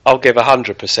 Cesc, I'll give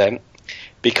 100%,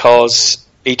 because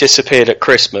he disappeared at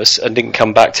Christmas and didn't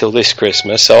come back till this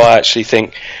Christmas. So I actually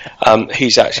think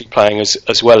he's actually playing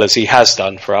as well as he has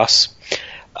done for us.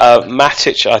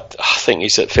 Matic, I think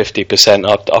he's at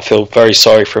 50%. I feel very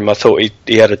sorry for him. I thought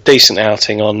he had a decent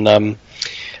outing on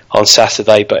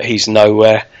Saturday, but he's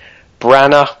nowhere.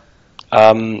 Branner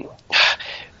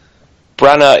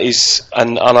is,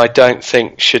 and I don't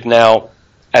think should now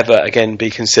ever again be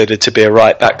considered to be a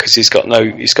right back, because he's got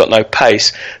no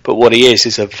pace. But what he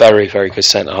is a very, very good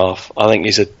centre half. I think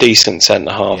he's a decent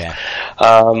centre half. Yeah.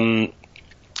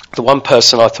 The one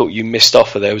person I thought you missed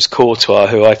off of there was Courtois,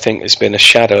 who I think has been a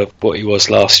shadow of what he was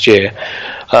last year.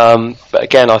 But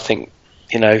again, I think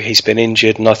he's been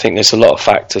injured, and I think there's a lot of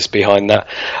factors behind that.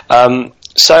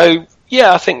 So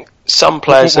yeah, I think some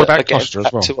players are getting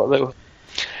back to what they were.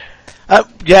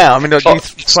 Yeah, I mean, you throw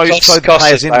the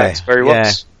players in there. Very well.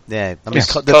 Yeah. I mean,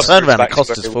 the turnaround at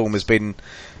Costa's form has been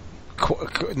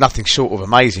nothing short of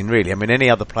amazing, really. I mean, any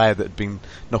other player that had been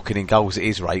knocking in goals at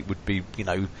his rate would be,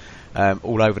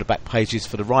 all over the back pages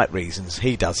for the right reasons.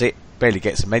 He does it, barely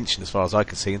gets a mention as far as I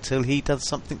can see, until he does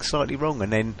something slightly wrong,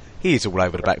 and then he is all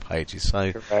over the back pages.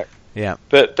 So, Yeah.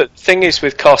 But the thing is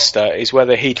with Costa is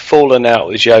whether he'd fallen out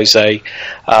with Jose,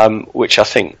 which I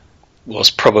think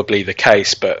was probably the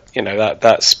case, but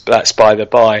that's by the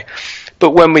by.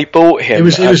 But when we bought him,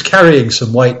 he was carrying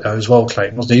some weight though as well,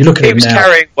 Clayton, wasn't he? You look at him now. He was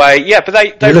carrying weight, yeah.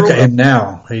 But they look at him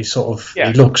now. He sort of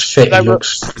he looks fit.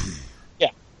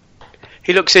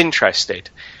 He looks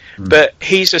interested, but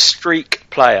he's a streak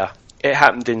player. It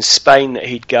happened in Spain that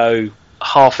he'd go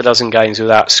half a dozen games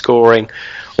without scoring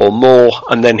or more,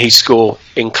 and then he'd score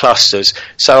in clusters.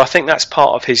 So I think that's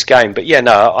part of his game. But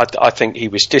I think he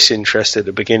was disinterested at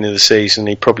the beginning of the season.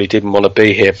 He probably didn't want to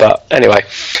be here. But anyway,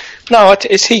 no,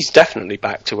 he's definitely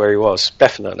back to where he was.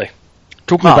 Definitely.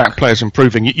 Talking about players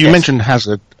improving, you mentioned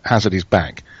Hazard. Hazard is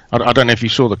back. I don't know if you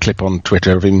saw the clip on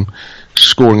Twitter of him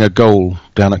scoring a goal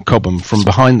down at Cobham from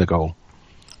behind the goal.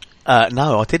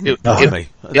 No, I didn't.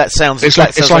 That sounds.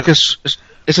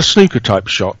 It's a snooker type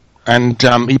shot, and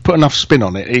he put enough spin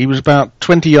on it. He was about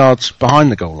 20 yards behind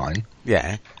the goal line.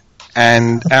 Yeah.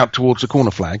 And out towards the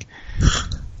corner flag,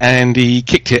 and he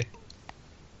kicked it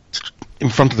in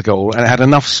front of the goal, and it had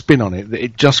enough spin on it that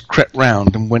it just crept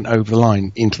round and went over the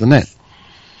line into the net.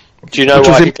 Do you know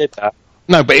why he did that?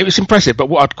 No, but it was impressive. But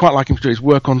what I'd quite like him to do is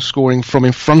work on scoring from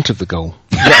in front of the goal.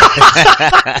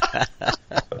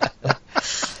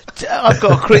 I've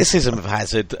got a criticism of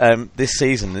Hazard this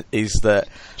season is that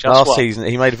last season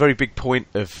he made a very big point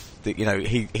of that.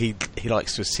 He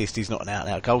likes to assist. He's not an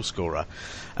out-and-out goal scorer.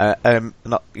 I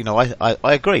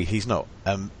agree. He's not.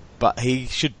 But he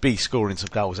should be scoring some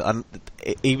goals. And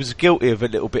he was guilty of a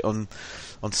little bit on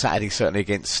Saturday, certainly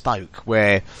against Stoke,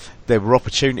 where there were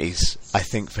opportunities, I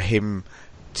think, for him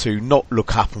to not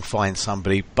look up and find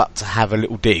somebody, but to have a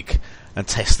little dig and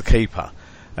test the keeper.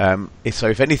 So,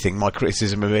 if anything, my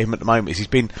criticism of him at the moment is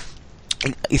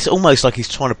it's almost like he's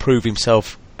trying to prove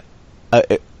himself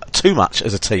too much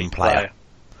as a team player. Right.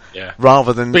 Yeah.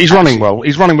 Rather than, but he's running well.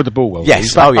 He's running with the ball well.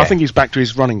 Yes, I think he's back to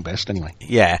his running best anyway.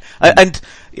 Yeah, and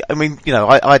I mean,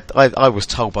 I was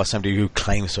told by somebody who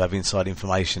claims to have inside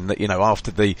information that after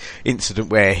the incident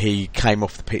where he came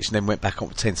off the pitch and then went back on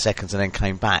for 10 seconds and then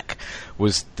came back,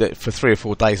 was that for 3 or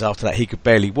 4 days after that he could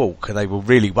barely walk, and they were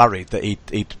really worried that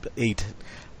he'd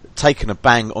taken a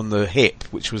bang on the hip,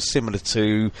 which was similar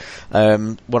to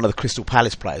one of the Crystal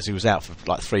Palace players who was out for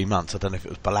like 3 months. I don't know if it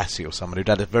was Balassi or someone who'd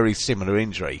had a very similar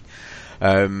injury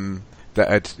that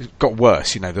had got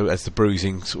worse, as the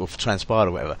bruising sort of transpired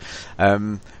or whatever.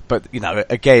 But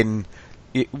again,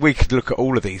 we could look at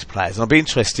all of these players, and I'd be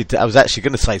interested. I was actually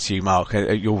going to say to you, Mark,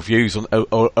 your views on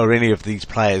or any of these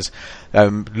players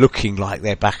looking like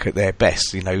they're back at their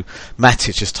best.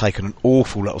 Matic has taken an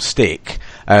awful lot of stick.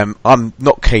 I'm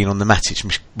not keen on the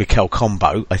Matic-Mikel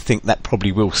combo. I think that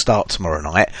probably will start tomorrow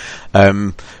night.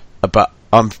 But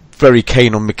I'm very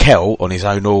keen on Mikel on his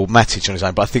own or Matic on his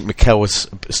own. But I think Mikel has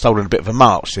stolen a bit of a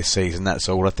march this season. That's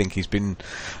all. I think he's been,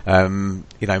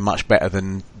 much better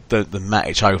than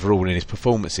Matic overall in his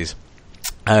performances.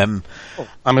 I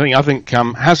think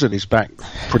Hazard is back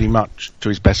pretty much to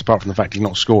his best, apart from the fact he's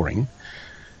not scoring.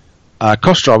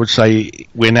 Costa, I would say,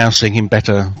 we're now seeing him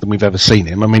better than we've ever seen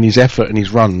him. I mean, his effort and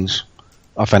his runs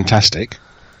are fantastic.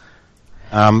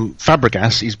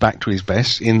 Fabregas is back to his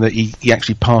best in that he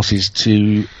actually passes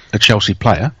to a Chelsea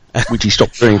player, which he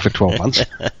stopped doing for 12 months.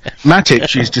 Matic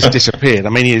has just disappeared. I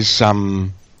mean, his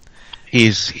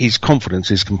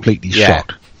confidence is completely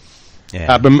shot.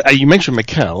 Yeah. But you mentioned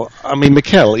Mikel. I mean,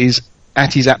 Mikel is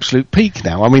at his absolute peak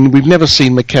now. I mean, we've never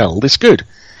seen Mikel this good.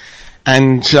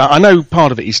 And I know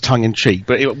part of it is tongue-in-cheek,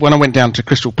 but when I went down to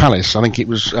Crystal Palace, I think it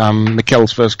was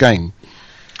Mikel's first game.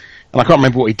 And I can't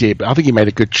remember what he did, but I think he made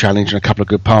a good challenge and a couple of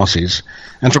good passes.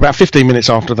 And for about 15 minutes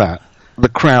after that, the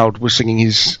crowd was singing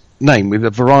his name with a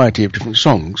variety of different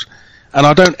songs. And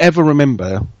I don't ever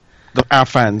remember our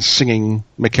fans singing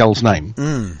Mikel's name.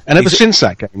 And ever since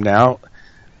that game now,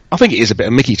 I think it is a bit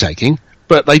of Mickey taking,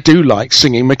 but they do like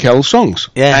singing Mikel's songs.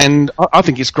 Yeah. And I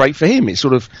think it's great for him. It's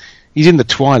sort of, he's in the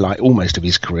twilight almost of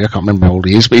his career. I can't remember how old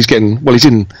he is, but he's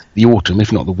in the autumn,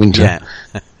 if not the winter. Yeah.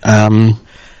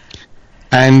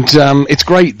 It's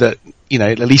great that,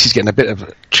 at least he's getting a bit of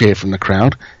a cheer from the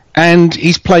crowd. And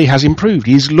his play has improved.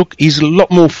 He's a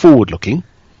lot more forward-looking,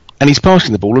 and he's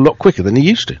passing the ball a lot quicker than he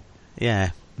used to.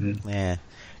 Yeah. Yeah.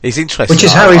 It's interesting. Which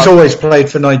is how he's always played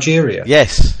for Nigeria.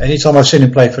 Yes. Anytime I've seen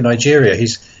him play for Nigeria,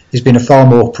 he's been a far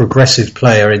more progressive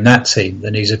player in that team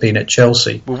than he's been at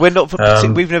Chelsea. Well, we've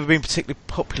never been particularly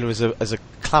popular as a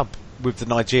club with the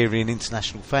Nigerian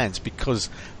international fans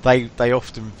because they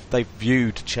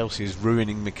viewed Chelsea as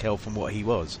ruining Mikel from what he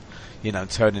was. and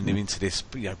turning him into this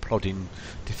plodding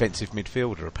defensive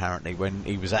midfielder apparently, when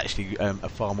he was actually a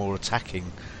far more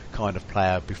attacking kind of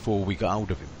player before we got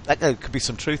hold of him. There could be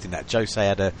some truth in that. Jose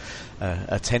had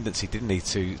a tendency, didn't he,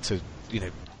 to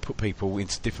put people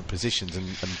into different positions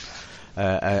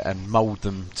and mould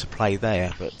them to play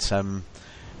there. But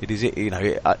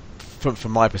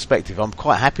from my perspective, I'm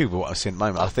quite happy with what I've seen at the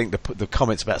moment. I think the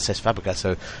comments about Cesc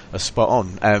Fabregas are spot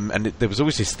on. And there was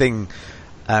always this thing,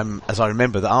 as I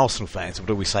remember, that Arsenal fans would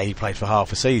always say he played for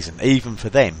half a season. Even for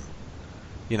them,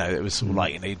 it was sort of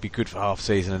like he'd be good for half a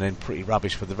season and then pretty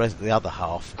rubbish for the rest of the other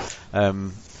half.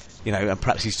 And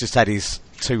perhaps he's just had his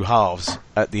two halves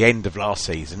at the end of last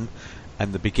season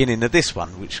and the beginning of this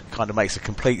one, which kind of makes a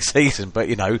complete season. But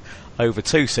over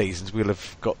 2 seasons, we'll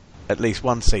have got at least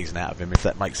one season out of him, if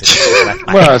that makes sense.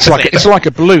 Well, it's like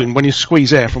a balloon when you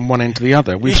squeeze air from one end to the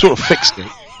other. We've sort of fixed it.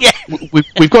 Yeah,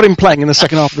 we've got him playing in the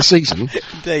second half of the season.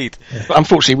 Indeed. But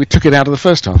unfortunately, we took it out of the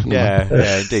first half. Yeah,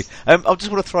 indeed. I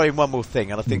just want to throw in one more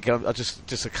thing, and I think I'll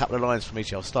just a couple of lines from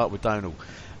each. I'll start with Donal.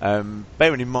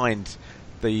 Bearing in mind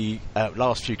the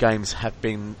last few games have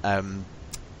been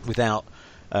without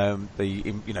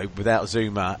without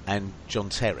Zuma and John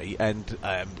Terry, and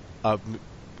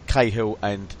Cahill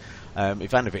and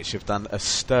Ivanovic have done a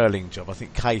sterling job. I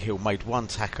think Cahill made one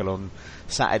tackle on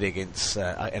Saturday against,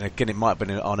 and again it might have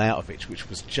been on Arnautovic, which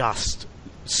was just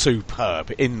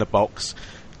superb in the box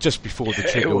just before the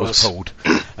trigger was pulled.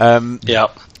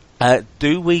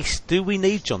 Do we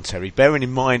need John Terry? Bearing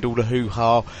in mind all the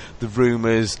hoo-ha, the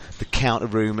rumours, the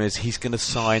counter-rumours, he's going to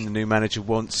sign, the new manager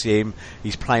wants him,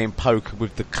 he's playing poker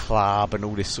with the club and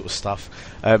all this sort of stuff.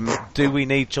 Do we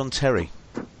need John Terry?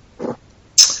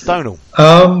 Donal?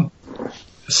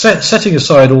 Setting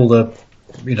aside all the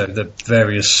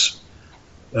various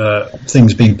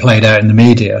things being played out in the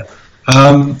media,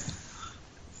 I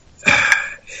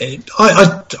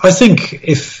think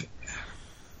if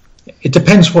it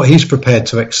depends what he's prepared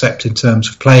to accept in terms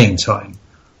of playing time.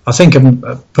 I think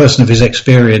a person of his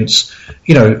experience,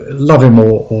 love him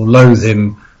or loathe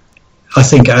him, I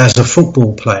think as a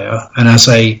football player and as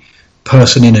a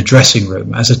person in a dressing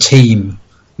room, as a team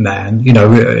man,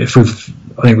 I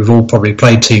think we've all probably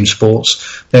played team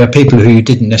sports. There are people who you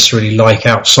didn't necessarily like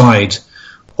outside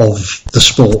of the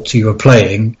sport you were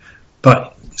playing,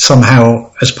 but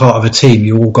somehow as part of a team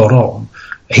you all got on.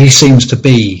 He seems to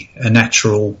be a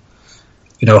natural,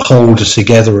 holder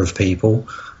together of people,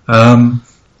 and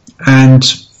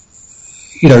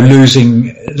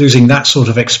losing that sort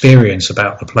of experience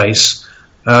about the place,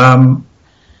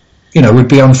 would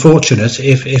be unfortunate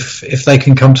if they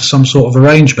can come to some sort of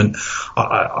arrangement.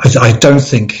 I don't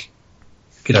think,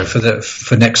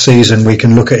 for next season we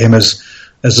can look at him as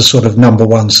a sort of number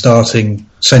one starting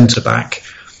centre back,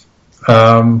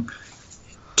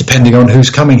 depending on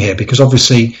who's coming here, because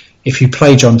obviously if you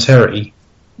play John Terry,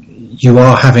 you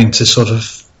are having to sort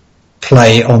of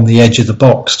play on the edge of the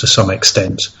box to some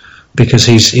extent, because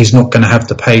he's not going to have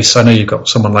the pace. I know you've got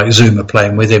someone like Zuma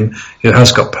playing with him who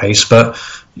has got pace, but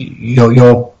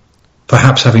you're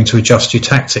perhaps having to adjust your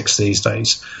tactics these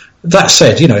days. That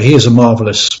said, he is a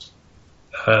marvellous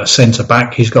centre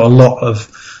back. He's got a lot of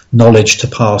knowledge to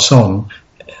pass on.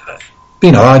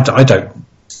 I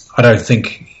don't think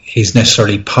he's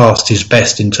necessarily past his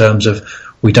best in terms of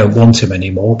we don't want him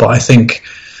anymore, but I think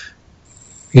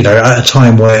at a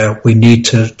time where we need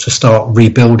to start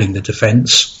rebuilding the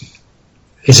defence,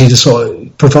 is he the sort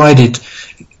of, provided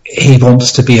he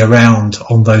wants to be around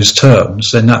on those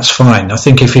terms, then that's fine. I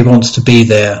think if he wants to be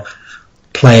there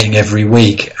playing every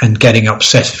week and getting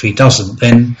upset if he doesn't,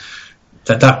 then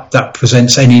that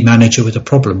presents any manager with a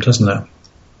problem, doesn't it?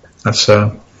 That's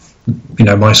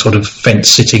my sort of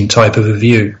fence-sitting type of a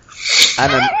view.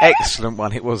 And an excellent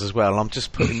one it was as well. I'm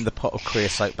just putting the pot of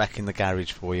creosote back in the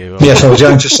garage for you. Yes, I was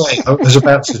going to say, I was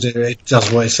about to do it. It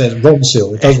does what it says.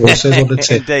 Ronseal, it does what it says on the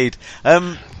tin. Indeed.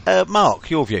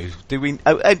 Mark, your view. Do we?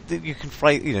 You can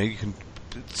phrase, you can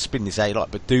spin this how you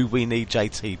like, but do we need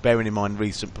JT? Bearing in mind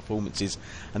recent performances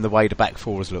and the way the back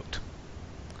four has looked.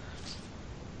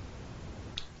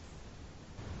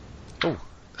 Oh,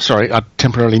 sorry, I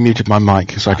temporarily muted my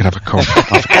mic so I could have a cough.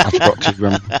 I forgot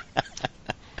to.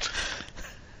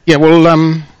 Yeah, well,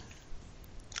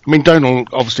 Donal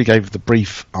obviously gave the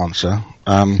brief answer,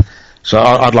 so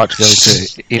I'd like to go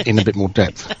into in a bit more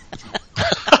depth.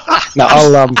 No,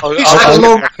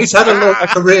 he's had a long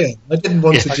career. I didn't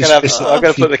want to dismiss it. I'm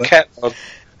going to put the cap on.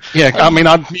 Yeah, I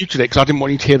muted it because I didn't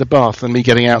want you to hear the bath and me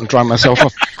getting out and drying myself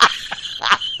off.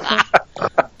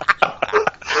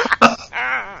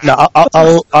 No,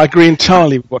 I agree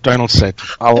entirely with what Donald said.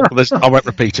 I won't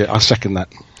repeat it. I second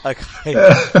that. Okay.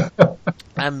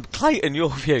 Clayton, your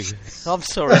view. I'm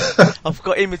sorry, I've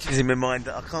got images in my mind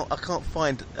that I can't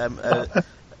find.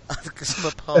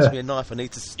 Someone passed me a knife. I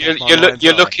need to.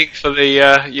 You're looking for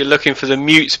the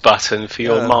mute button for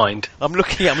your mind. I'm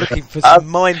looking for some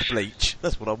mind bleach.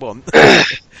 That's what I want.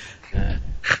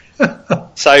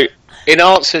 So, in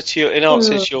answer to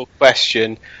your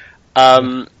question,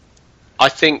 I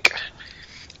think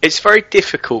it's very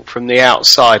difficult from the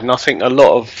outside, and I think a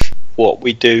lot of what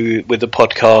we do with the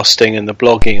podcasting and the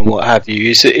blogging and what have you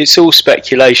is it's all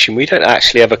speculation. We don't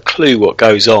actually have a clue what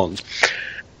goes on.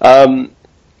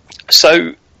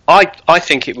 So I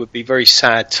think it would be very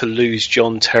sad to lose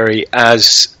John Terry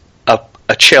as a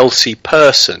Chelsea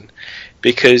person,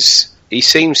 because he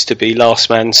seems to be last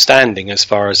man standing as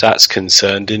far as that's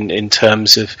concerned in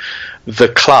terms of the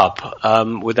club,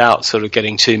 without sort of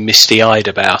getting too misty-eyed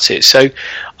about it. So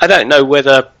I don't know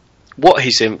what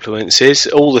his influence is.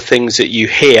 All the things that you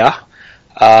hear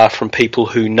from people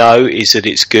who know is that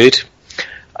it's good.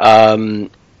 So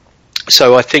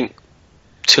I think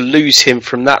to lose him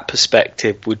from that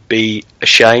perspective would be a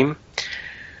shame.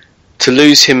 To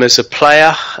lose him as a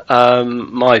player,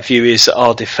 my view is that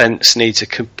our defence needs a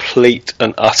complete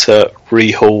and utter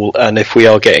rehaul, and if we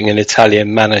are getting an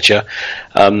Italian manager,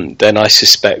 then I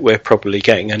suspect we're probably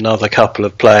getting another couple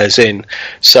of players in.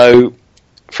 So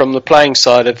from the playing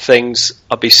side of things,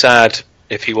 I'd be sad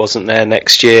if he wasn't there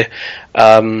next year.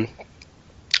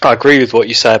 I agree with what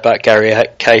you say about Gary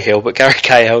Cahill, but Gary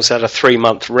Cahill's had a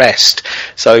 3-month rest,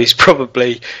 so he's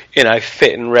probably,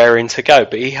 fit and raring to go.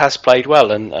 But he has played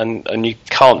well, and you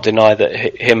can't deny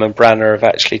that him and Branner have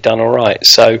actually done all right.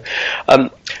 So,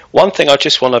 one thing I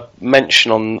just want to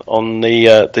mention on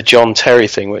the John Terry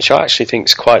thing, which I actually think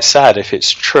is quite sad if it's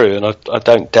true, and I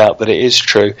don't doubt that it is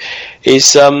true,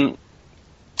 is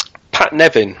Pat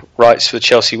Nevin writes for the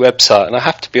Chelsea website, and I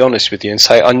have to be honest with you and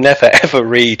say I never ever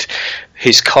read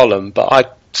his column,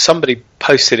 but somebody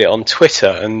posted it on Twitter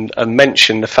and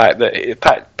mentioned the fact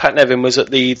that Pat Nevin was at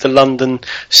the London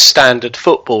Standard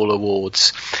Football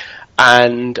Awards,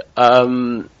 and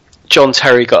John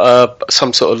Terry got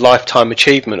some sort of Lifetime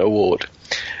Achievement Award,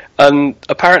 and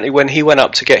apparently when he went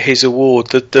up to get his award,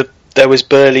 there was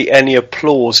barely any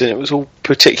applause, and it was all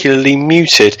particularly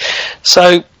muted.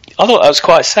 So I thought that was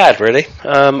quite sad, really.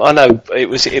 I know it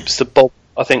was the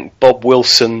Bob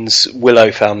Wilson's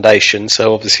Willow Foundation,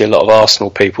 so obviously a lot of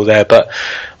Arsenal people there, but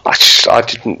I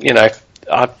didn't,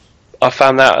 I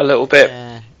found that a little bit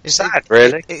sad,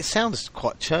 really. It sounds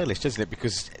quite churlish, doesn't it?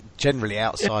 Because generally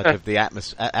outside of the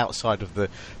outside of the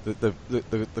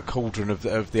cauldron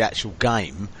of the actual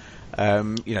game,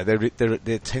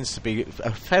 there tends to be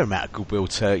a fair amount of goodwill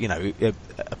to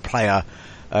a player.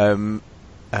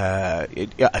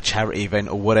 A charity event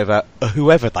or whatever,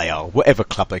 whoever they are, whatever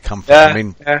club they come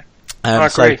from. I agree.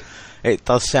 So it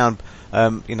does sound,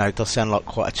 like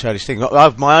quite a churlish thing. I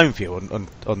have my own view on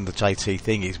the JT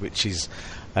thing which is,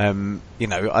 I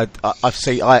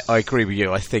agree with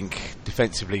you. I think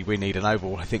defensively we need an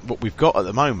overhaul. I think what we've got at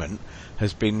the moment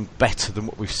has been better than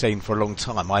what we've seen for a long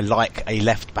time. I like a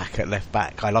left back at left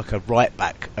back. I like a right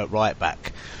back at right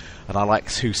back, and I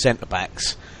like 2 centre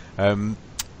backs.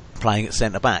 Playing at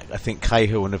centre back. I think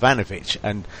Cahill and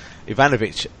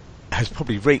Ivanovic has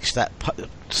probably reached that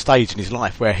stage in his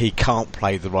life where he can't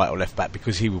play the right or left back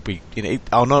because he will be,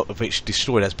 Arnautovic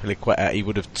destroyed Azpilicueta, he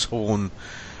would have torn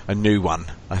a new one,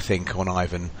 I think, on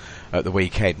Ivan at the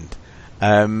weekend.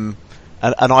 And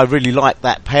I really like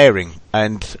that pairing.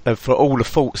 And for all the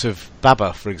faults of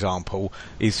Baba, for example,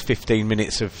 is 15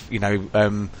 minutes of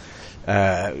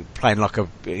playing like a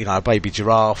baby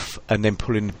giraffe and then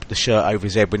pulling the shirt over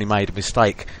his head when he made a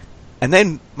mistake, and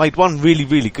then made one really,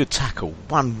 really good tackle,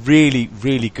 one really,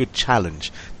 really good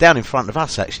challenge down in front of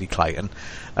us, actually, Clayton,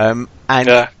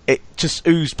 it just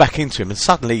oozed back into him, and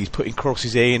suddenly he's putting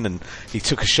crosses in, and he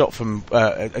took a shot from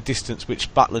a distance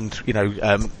which Butland,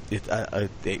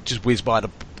 it just whizzed by the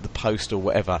post or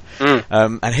whatever,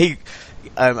 and he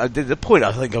the point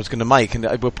I think I was going to make, and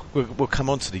we'll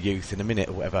come on to the youth in a minute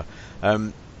or whatever,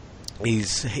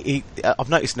 is I've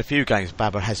noticed in a few games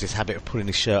Baba has this habit of pulling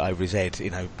his shirt over his head,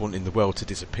 wanting the world to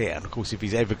disappear, and of course if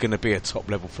he's ever going to be a top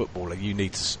level footballer you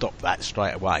need to stop that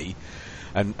straight away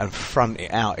and front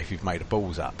it out if you've made a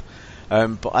balls up,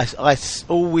 but I'm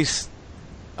always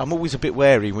a bit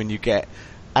wary when you get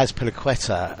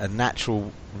Azpilicueta, a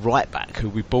natural right back who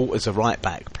we bought as a right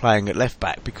back, playing at left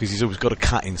back, because he's always got to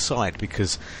cut inside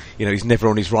because he's never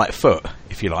on his right foot,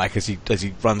 if you like, as he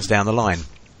runs down the line.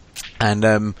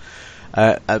 And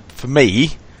for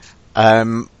me,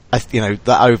 that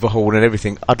overhaul and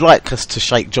everything, I'd like us to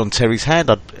shake John Terry's hand.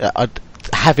 I'd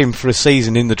have him for a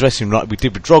season in the dressing room like we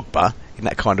did with Drogba.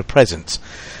 lacking that kind of presence.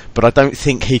 But I don't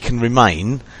think he can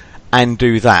remain and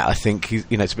do that. I think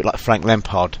it's a bit like Frank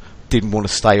Lampard didn't want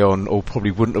to stay on, or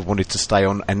probably wouldn't have wanted to stay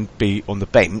on and be on the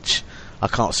bench. I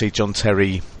can't see John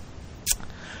Terry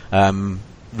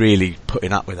really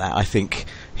putting up with that. I think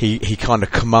he kind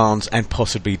of commands and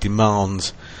possibly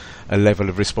demands a level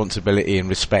of responsibility and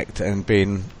respect and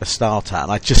being a starter.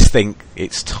 And I just think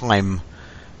it's time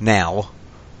now,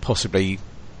 possibly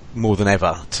more than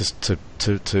ever,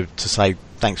 to say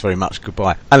thanks very much,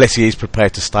 goodbye. Unless he is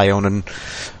prepared to stay on and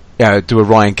do a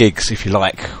Ryan Giggs, if you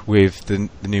like, with the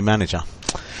new manager.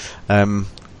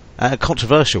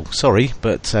 Controversial, sorry,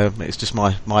 but it's just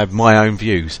my own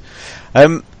views.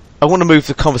 I want to move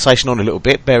the conversation on a little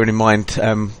bit, bearing in mind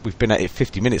we've been at it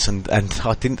 50 minutes, and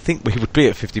I didn't think we would be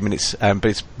at 50 minutes, but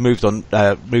it's moved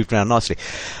around nicely.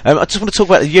 I just want to talk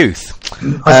about the youth.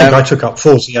 I think I took up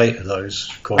 48 of those.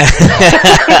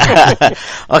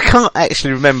 I can't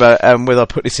actually remember whether I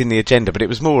put this in the agenda, but it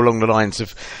was more along the lines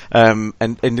of, and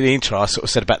in the intro I sort of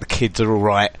said about the kids are all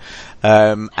right,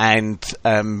 and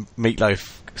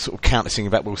Meatloaf sort of counting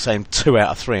about, we were saying 2 out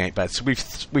of 3 ain't bad. So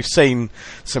we've seen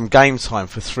some game time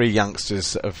for 3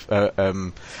 youngsters that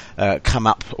have come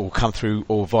up or come through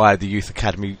or via the youth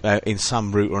academy in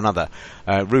some route or another.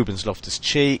 Rubens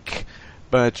Loftus-Cheek,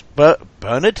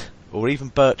 Bernard or even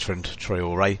Bertrand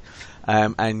Traore,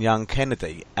 and young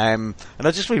Kennedy. And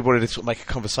I just really wanted to sort of make a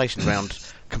conversation around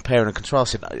comparing and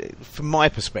contrasting. From my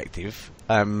perspective,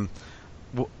 Traore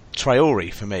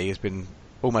for me has been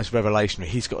almost revelationary.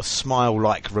 He's got a smile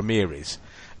like Ramirez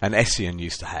and Essien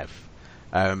used to have.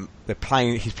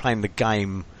 He's playing the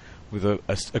game with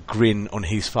a grin on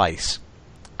his face,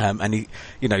 and he,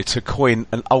 to coin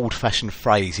an old-fashioned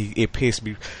phrase, he appears to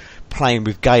be playing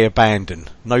with gay abandon,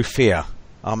 no fear.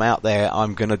 I'm out there.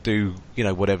 I'm going to do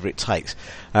whatever it takes.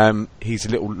 He's a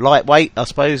little lightweight, I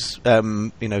suppose,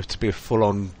 to be a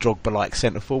full-on Drogba-like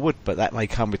centre forward, but that may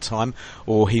come with time,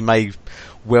 or he may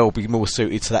well be more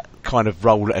suited to that kind of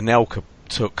role that Anelka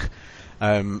took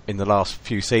in the last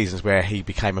few seasons, where he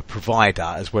became a provider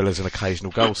as well as an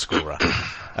occasional goal scorer.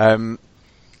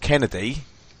 Kennedy,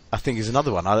 I think, is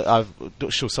another one. I'm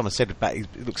not sure, someone said about he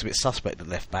looks a bit suspect at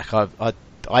left back.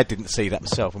 I didn't see that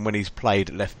myself, and when he's played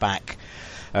at left back,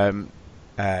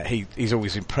 he's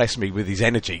always impressed me with his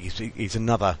energy. He's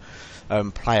another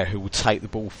player who will take the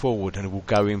ball forward and who will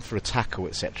go in for a tackle,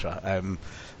 etc.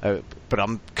 But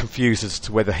I'm confused as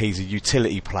to whether he's a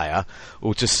utility player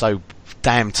or just so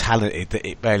damn talented that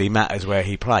it barely matters where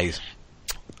he plays.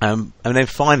 And then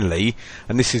finally,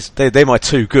 and they're my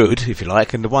 2 good, if you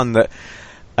like, and the one that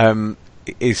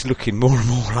is looking more and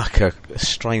more like a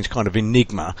strange kind of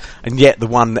enigma, and yet the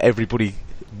one that everybody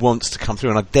wants to come through,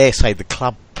 and I dare say the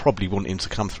club probably want him to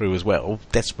come through as well,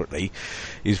 desperately,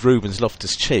 is Rubens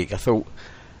Loftus-Cheek. I thought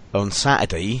on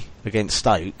Saturday against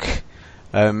Stoke,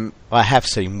 I have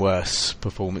seen worse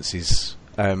performances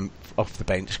off the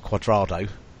bench. Cuadrado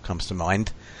comes to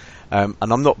mind, and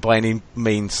I'm not by any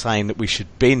means saying that we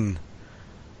should bin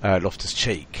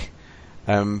Loftus-Cheek,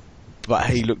 but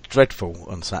he looked dreadful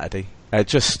on Saturday.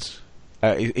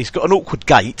 He's got an awkward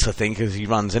gait, I think, as he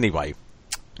runs anyway,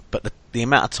 but the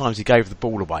amount of times he gave the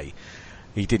ball away,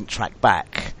 he didn't track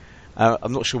back.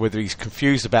 I'm not sure whether he's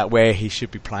confused about where he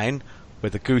should be playing,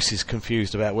 whether Goose is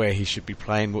confused about where he should be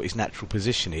playing, what his natural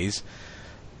position is.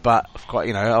 But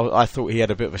I thought he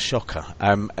had a bit of a shocker.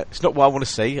 It's not what I want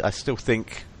to see. I still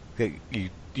think that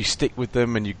you stick with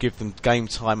them and you give them game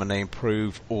time and they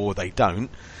improve, or they don't.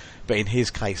 But in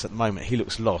his case, at the moment, he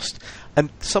looks lost. And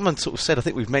someone sort of said, I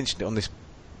think we've mentioned it on this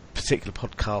particular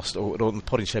podcast or on the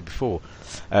Podding Shed before.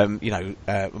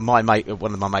 My mate,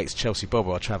 one of my mates, Chelsea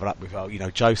Bobo, I travel up with.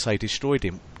 Jose destroyed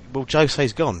him. Well,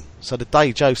 Jose's gone. So the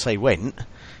day Jose went,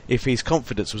 if his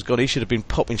confidence was gone, he should have been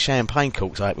popping champagne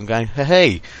corks open, going,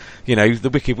 "Hey, the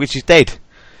Wicked Witch is dead.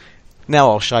 Now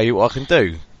I'll show you what I can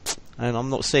do." And I'm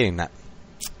not seeing that.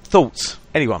 Thoughts?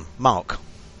 Anyone? Mark?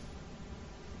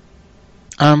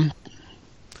 I'm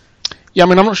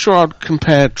not sure I'd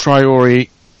compare Traore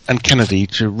and Kennedy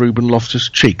to Ruben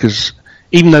Loftus-Cheek, because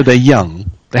even though they're young,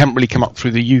 they haven't really come up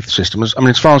through the youth system.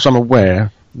 As far as I'm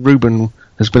aware, Ruben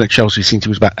has been at Chelsea since he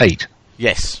was about 8.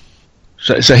 Yes.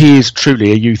 So he is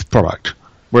truly a youth product,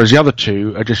 whereas the other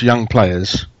 2 are just young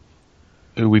players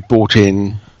who we brought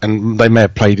in, and they may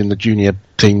have played in the junior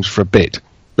teams for a bit,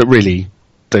 but really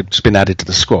they've just been added to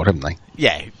the squad, haven't they?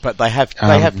 Yeah, but they have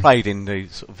played in the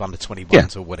sort of under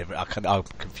 21s or whatever. I'm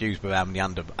confused with how many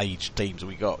underage teams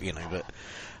we got, but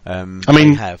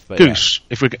Goose,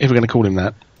 if we're going to call him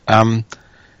that,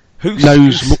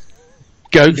 Who's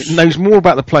knows more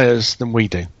about the players than we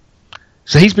do.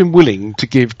 So he's been willing to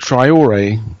give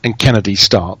Traore and Kennedy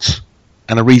starts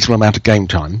and a reasonable amount of game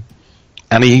time,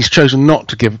 and he's chosen not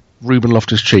to give Ruben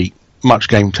Loftus-Cheek much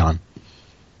game time.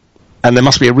 And there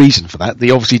must be a reason for that.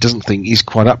 He obviously doesn't think he's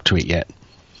quite up to it yet.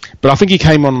 But I think he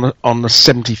came on the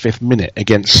 75th minute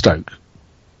against Stoke,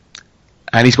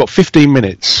 and he's got 15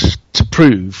 minutes to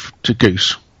prove to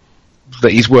Goose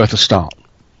that he's worth a start.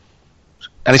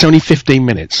 And it's only 15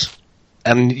 minutes,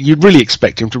 and you'd really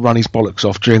expect him to run his bollocks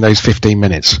off during those 15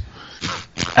 minutes.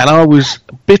 And I was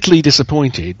bitterly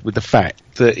disappointed with the fact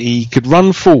that he could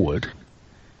run forward,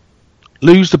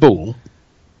 lose the ball,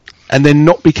 and then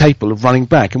not be capable of running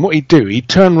back. And what he'd do, he'd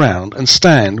turn round and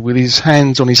stand with his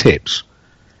hands on his hips,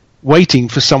 waiting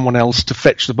for someone else to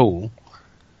fetch the ball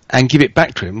and give it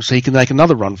back to him so he can make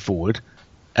another run forward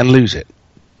and lose it.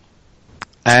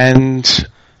 And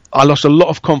I lost a lot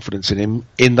of confidence in him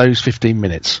in those 15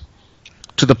 minutes,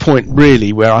 to the point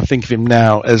really where I think of him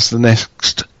now as the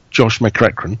next Josh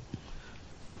McEachran,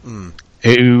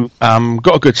 who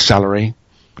got a good salary,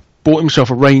 bought himself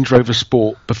a Range Rover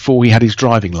Sport before he had his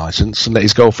driving licence and let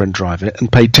his girlfriend drive it,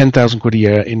 and paid 10,000 quid a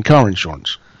year in car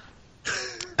insurance.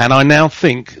 And I now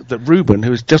think that Ruben,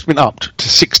 who has just been upped to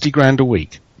 60 grand a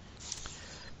week,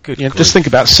 just think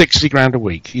about 60 grand a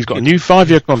week. He's got a new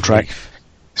 5-year contract,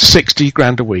 60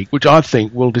 grand a week, which I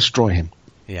think will destroy him.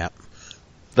 Yeah.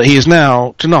 That he is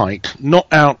now, tonight, not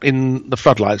out in the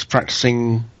floodlights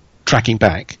practicing tracking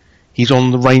back. He's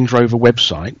on the Range Rover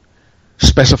website,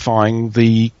 specifying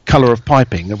the colour of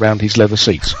piping around his leather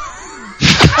seats.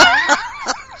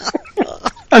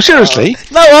 No, seriously.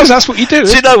 No, that's what you do.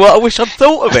 Do you know what? I wish I'd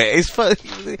thought of it. It's funny.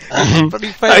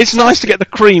 It's nice to get the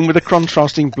cream with the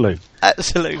contrasting blue.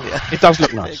 Absolutely. It does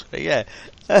look nice. Yeah.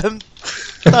 So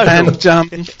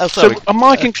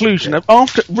my conclusion,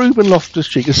 after Ruben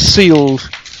Loftus-Cheek has sealed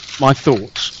my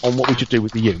thoughts on what we should do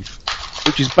with the youth,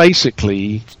 which is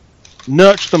basically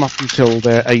nurture them up until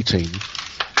they're 18,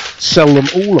 sell them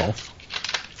all off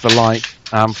for like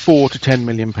 £4 to £10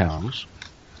 million,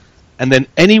 and then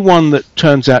anyone that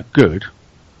turns out good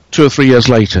 2 or 3 years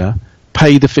later,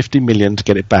 pay the 50 million to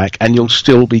get it back, and you'll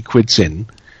still be quids in.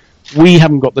 We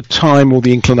haven't got the time or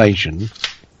the inclination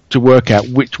to work out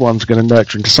which one's going to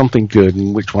nurture into something good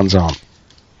and which ones aren't.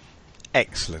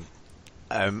 Excellent.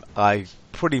 I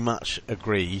pretty much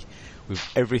agree with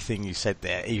everything you said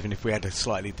there, even if we had a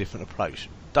slightly different approach.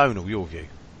 Donal, your view?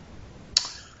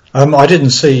 I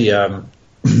didn't see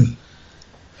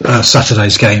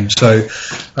Saturday's game, so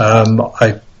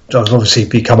I've obviously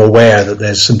become aware that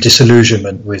there's some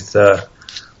disillusionment with the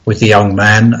young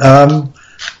man.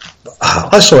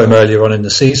 I saw him earlier on in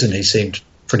the season. He seemed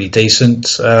pretty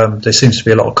decent. There seems to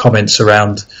be a lot of comments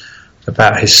around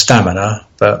about his stamina,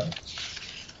 but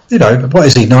you know, what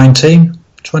is he, 19,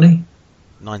 20?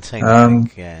 19, I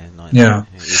think. Yeah, 19. Yeah.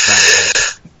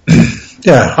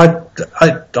 Yeah,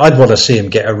 I'd want to see him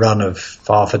get a run of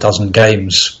half a dozen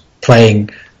games, playing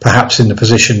perhaps in the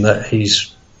position that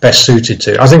he's best suited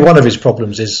to. I think one of his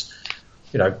problems is,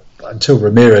 you know, until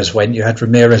Ramirez went, you had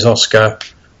Ramirez, Oscar,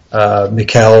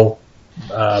 Mikel,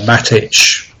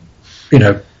 Matic, you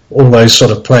know, all those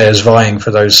sort of players vying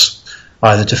for those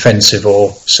either defensive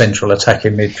or central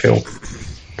attacking midfield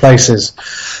places.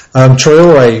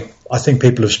 Traore, I think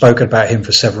people have spoken about him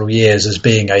for several years as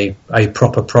being a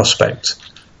proper prospect,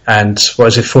 and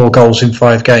 4 goals in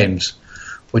 5 games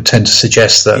would tend to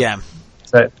suggest that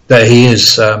that he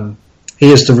is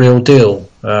the real deal.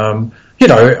 You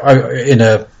know,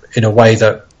 in a way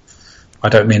that I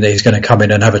don't mean that he's going to come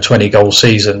in and have a 20-goal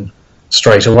season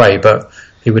straight away, but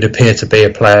he would appear to be a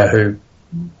player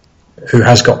who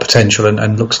has got potential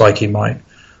and looks like he might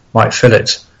fill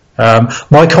it.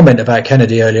 My comment about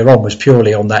Kennedy earlier on was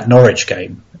purely on that Norwich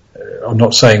game. I'm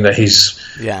not saying that he's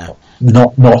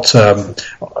not.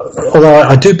 Although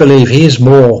I do believe he is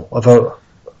more of a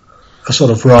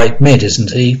sort of right mid,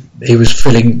 isn't he?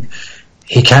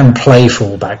 He can play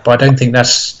fullback, but I don't think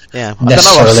that's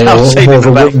necessarily more of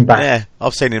a wing back. Yeah,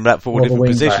 I've seen him at 4 different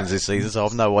positions this season, so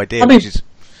I've no idea. I mean,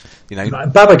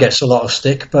 Baba gets a lot of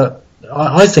stick, but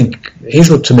I think he's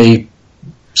looked to me,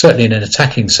 certainly in an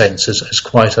attacking sense, as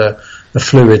quite a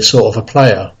fluid sort of a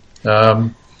player.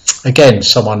 Again,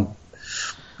 someone,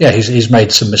 he's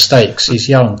made some mistakes. He's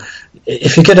young.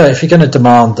 If you're gonna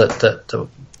demand that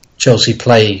Chelsea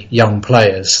play young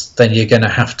players, then you're going to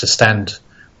have to stand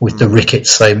with the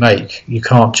rickets they make. You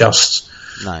can't just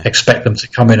expect them to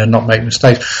come in and not make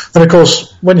mistakes. And of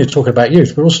course, when you're talking about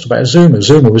youth, we're also talking about Zuma.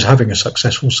 Zuma was having a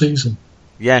successful season.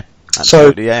 Yeah,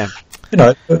 absolutely, so you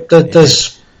know,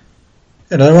 there's.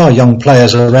 You know, there are young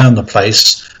players around the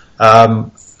place.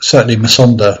 Certainly,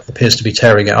 Masonda appears to be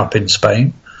tearing it up in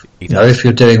Spain. You know, if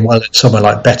you're doing well at somewhere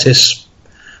like Betis,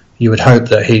 you would hope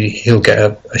that he'll get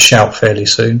a shout fairly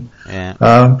soon. Yeah.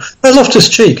 But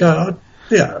Loftus-Cheek,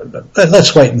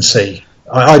 let's wait and see.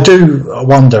 I do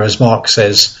wonder, as Mark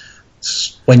says,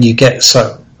 when you get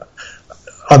so...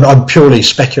 I'm purely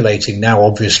speculating now,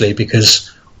 obviously,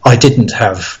 because I didn't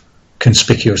have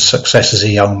conspicuous success as a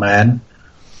young man,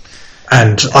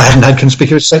 and I haven't had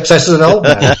conspicuous success as an old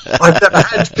man. I've never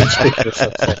had conspicuous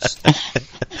success,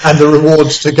 and the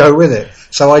rewards to go with it.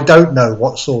 So I don't know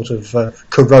what sort of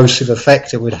corrosive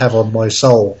effect it would have on my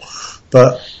soul.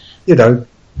 But,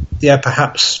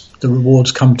 perhaps the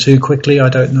rewards come too quickly. I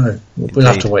don't know. We'll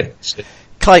have to wait and see.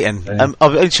 Clayton,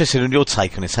 I'm interested in your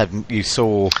take on this. You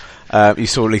saw at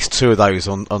least two of those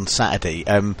on Saturday,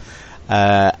 and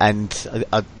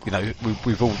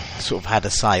we've all sort of had a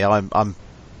say. I'm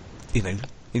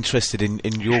interested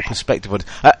in your perspective on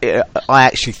it. I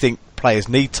actually think players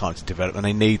need time to develop, and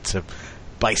they need to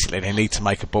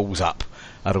make a balls up.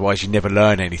 Otherwise, you never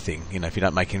learn anything. If you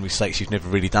don't make any mistakes, you've never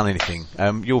really done anything.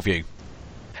 Your view?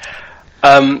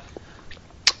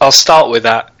 I'll start with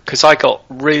that because I got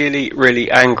really,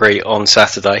 really angry on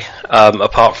Saturday.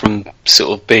 Apart from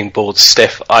sort of being bored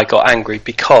stiff, I got angry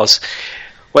because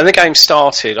when the game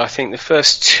started, I think the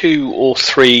first 2 or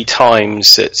 3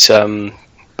 times that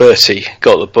Bertie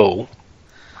got the ball,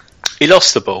 he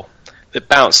lost the ball. It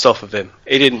bounced off of him.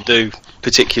 He didn't do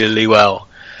particularly well.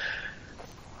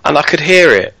 And I could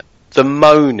hear it. The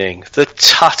moaning, the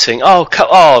tutting. God.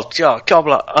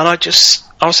 And I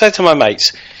was saying to my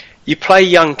mates, you play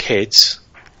young kids,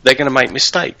 they're going to make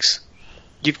mistakes.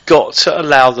 You've got to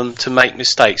allow them to make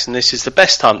mistakes, and this is the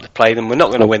best time to play them. We're not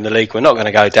going to win the league, we're not going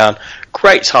to go down.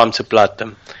 Great time to blood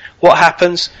them. What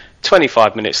happens?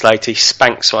 25 minutes later, he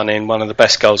spanks one in, one of the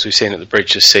best goals we've seen at the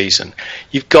Bridge this season.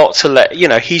 You've got to let,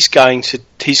 he's going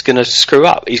to screw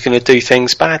up. He's going to do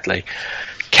things badly.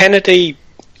 Kennedy,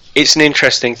 it's an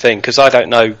interesting thing, because I don't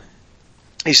know,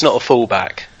 he's not a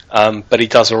fullback, but he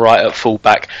does all right at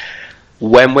fullback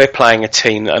when we're playing a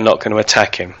team that are not going to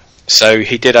attack him. So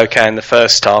he did okay in the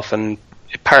first half and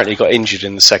apparently got injured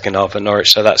in the second half at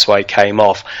Norwich, so that's why he came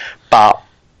off. But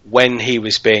when he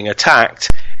was being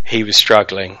attacked, he was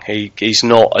struggling. He's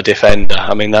not a defender.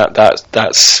 I mean,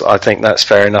 that's I think that's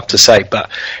fair enough to say,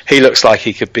 but he looks like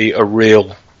he could be a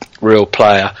real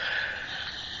player.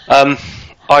 I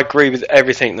agree with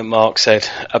everything that Mark said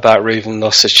about Ruben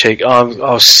Loftus-Cheek. I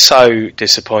was so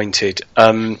disappointed.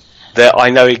 I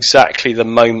know exactly the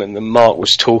moment that Mark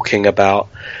was talking about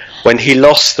when he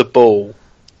lost the ball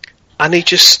and he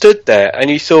just stood there and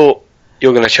you thought,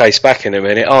 you're going to chase back in a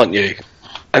minute, aren't you?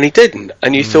 And he didn't.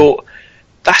 And you thought,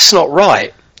 that's not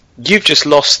right. You've just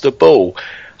lost the ball.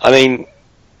 I mean,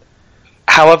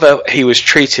 however he was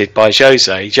treated by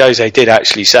Jose did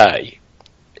actually say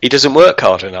he doesn't work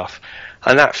hard enough.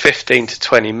 And that 15 to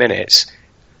 20 minutes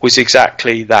was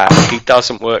exactly that. He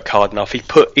doesn't work hard enough. He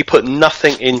put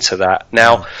nothing into that.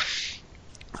 Now,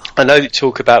 I know that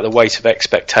talk about the weight of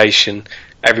expectation.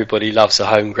 Everybody loves a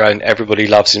homegrown. Everybody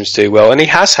loves him to do well, and he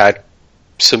has had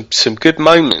some good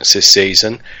moments this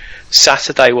season.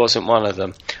 Saturday wasn't one of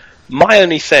them. The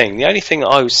only thing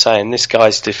I would say in this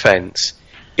guy's defence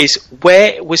is,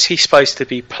 where was he supposed to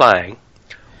be playing?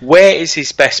 Where is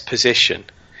his best position?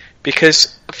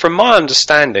 Because from my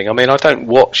understanding, I mean, I don't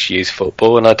watch youth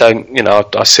football, and I don't,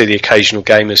 I see the occasional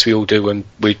game as we all do when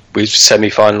we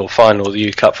semi-final or final or the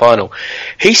Youth Cup final.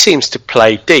 He seems to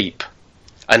play deep,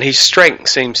 and his strength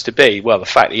seems to be, well, the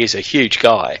fact he is a huge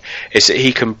guy, is that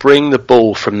he can bring the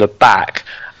ball from the back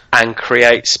and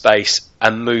create space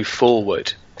and move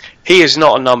forward. He is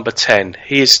not a number 10.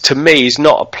 To me, he's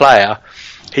not a player.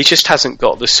 He just hasn't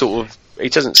got the sort of, he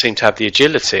doesn't seem to have the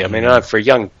agility. I mean, I know for a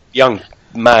young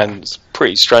man, it's a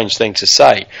pretty strange thing to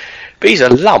say, but he's a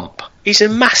lump. He's a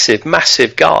massive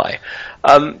guy,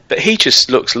 but he just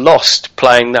looks lost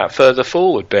playing that further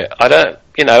forward bit. I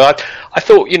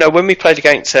thought, when we played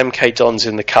against MK Dons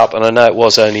in the Cup, and I know it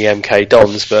was only MK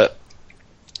Dons, but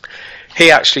he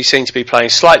actually seemed to be playing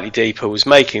slightly deeper, was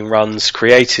making runs,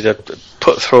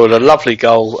 put through a lovely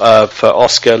goal for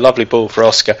Oscar, lovely ball for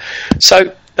Oscar.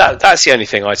 So that's the only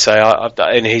thing I'd say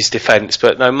in his defence.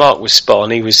 But no, Mark was spot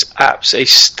on. He was absolutely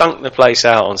stunk the place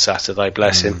out on Saturday.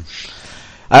 Bless him.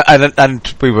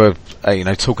 And we were,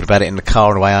 talking about it in the car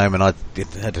on the way home, and I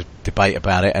had a debate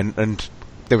about it, and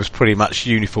there was pretty much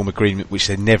uniform agreement, which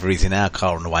there never is in our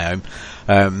car on the way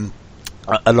home,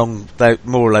 along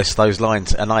more or less those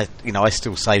lines. And I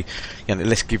still say,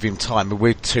 let's give him time.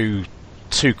 We're too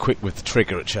too quick with the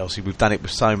trigger at Chelsea. We've done it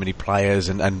with so many players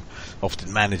and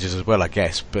often managers as well, I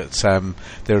guess. But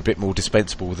they're a bit more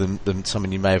dispensable than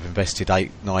someone you may have invested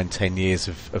 8, 9, 10 years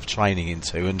of training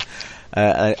into.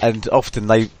 And often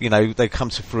they come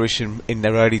to fruition in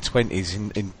their early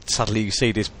 20s. And suddenly you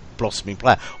see this blossoming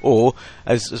player, or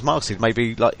as Mark said,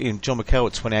 maybe like John McKell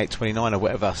at 28, 29 or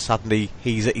whatever. Suddenly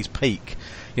he's at his peak.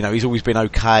 He's always been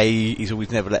okay. He's always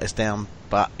never let us down.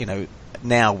 But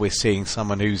now we're seeing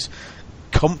someone whose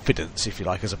confidence, if you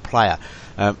like, as a player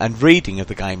and reading of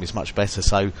the game is much better.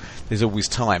 So there's always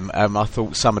time. I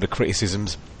thought some of the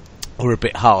criticisms were a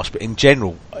bit harsh, but in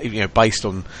general, based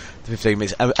on the 15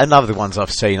 minutes, and other ones I've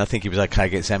seen, I think he was okay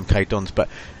against MK Dons. But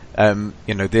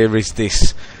there is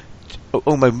this.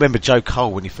 Remember Joe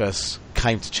Cole when he first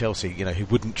came to Chelsea? He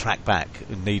wouldn't track back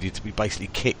and needed to be basically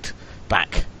kicked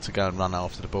back to go and run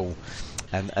after the ball,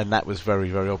 and that was very,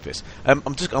 very obvious. I'm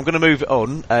going to move it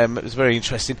on. It was very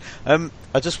interesting.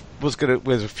 I just was going to.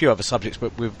 There's a few other subjects,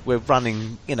 but we're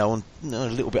running, on a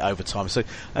little bit over time. So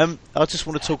I just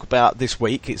want to talk about this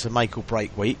week. It's a make or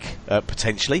break week,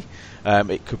 potentially.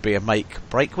 It could be a make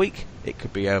break week. It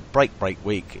could be a break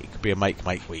week. It could be a make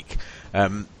week.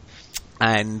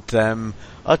 And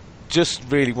I just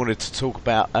really wanted to talk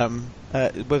about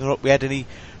whether or not we had any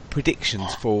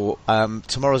predictions for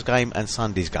tomorrow's game and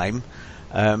Sunday's game,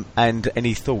 and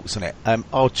any thoughts on it.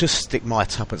 I'll just stick my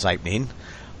tuppence halfpenny in.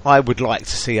 I would like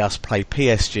to see us play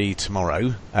PSG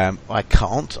tomorrow. I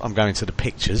can't. I'm going to the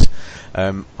pictures.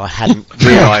 I hadn't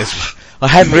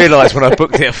realised when I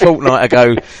booked it a fortnight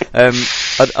ago.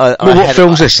 What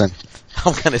film's this then?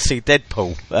 I'm going to see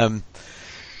Deadpool.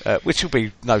 Which will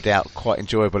be no doubt quite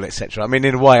enjoyable, etc. I mean,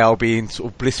 in a way, I'll be in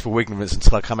sort of blissful ignorance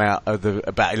until I come out of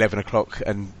about 11 o'clock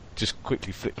and just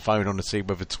quickly flip the phone on to see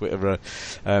whether Twitter.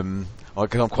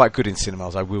 Because I'm quite good in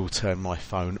cinemas, I will turn my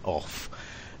phone off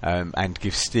and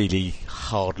give steely,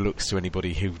 hard looks to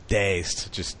anybody who dares to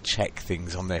just check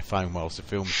things on their phone whilst the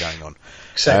film's going on.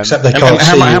 Except they can't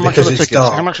see you because it's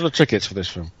dark. How much are the tickets for this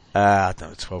film? I don't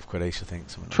know, 12 quid each, I think.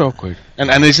 12 quid.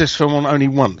 And is this film on only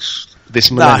once? This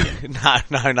millennium? No.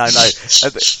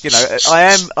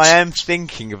 I am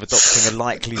thinking of adopting a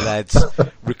Likely Lads,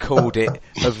 record it,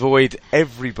 avoid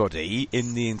everybody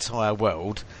in the entire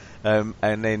world, and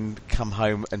then come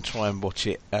home and try and watch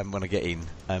it when I get in.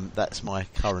 That's my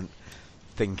current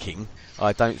thinking.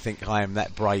 I don't think I am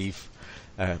that brave,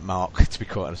 Mark, to be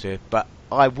quite honest with you. But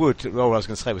I would. All I was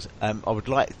going to say was, I would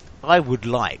like.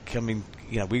 I mean,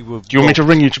 we were. Do you want me to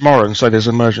ring you tomorrow and say there's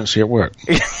an emergency at work?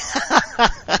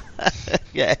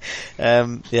 Yeah,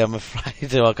 I'm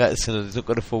afraid I'm not going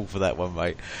to fall for that one,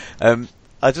 mate.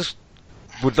 I just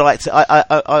would like to.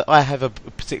 I have a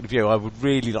particular view. I would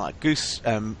really like Goose.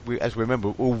 As we remember,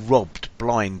 we're all robbed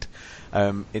blind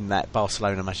in that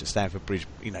Barcelona match at Stamford Bridge.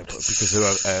 Because there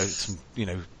are some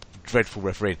dreadful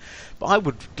refereeing. But I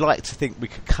would like to think we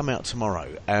could come out tomorrow.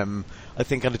 I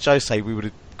think under Jose we would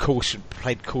have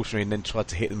played cautionary and then tried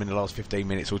to hit them in the last 15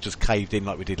 minutes, or just caved in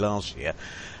like we did last year.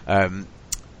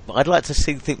 But I'd like to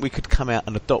think we could come out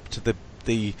and adopt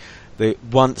the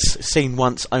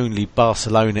once only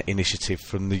Barcelona initiative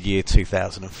from the year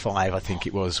 2005, I think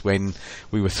it was, when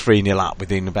we were 3-0 up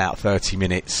within about 30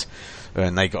 minutes.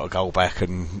 And they got a goal back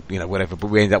and, whatever.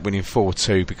 But we ended up winning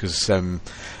 4-2 because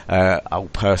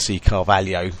old Percy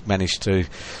Carvalho managed to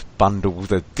bundle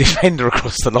the defender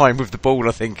across the line with the ball,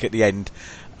 I think, at the end.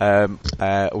 Or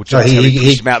he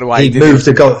pushed him out of the way. He moved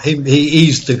the goal. He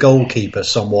eased the goalkeeper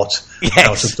somewhat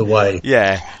out of the way.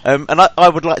 Yeah. And I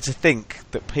would like to think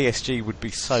that PSG would be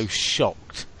so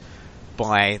shocked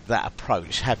by that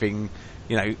approach, having,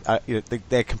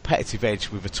 their competitive edge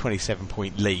with a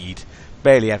 27-point lead,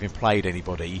 barely having played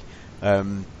anybody,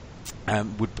 and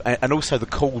also the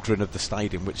cauldron of the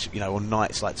stadium, which on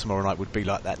nights like tomorrow night would be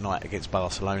like that night against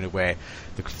Barcelona, where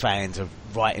the fans are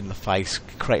right in the face,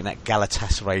 creating that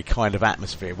Galatasaray kind of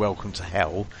atmosphere. Welcome to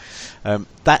hell.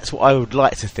 That's what I would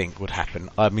like to think would happen.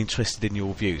 I'm interested in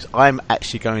your views. I'm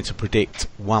actually going to predict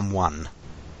 1-1,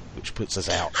 which puts us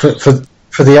out.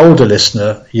 For the older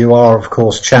listener, you are of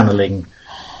course channeling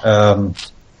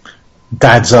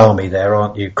Dad's Army there,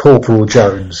 aren't you? Corporal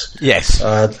Jones. Yes.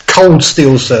 Cold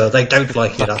steel, sir. They don't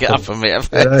like it. Get up from it.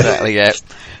 Exactly, yeah.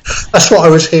 That's what I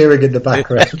was hearing in the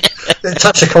background.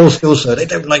 Touch a cold steel, sir. They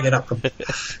don't like it up from.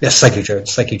 Yes, thank you,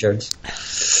 Jones. Thank you, Jones.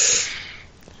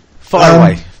 Fire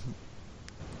away.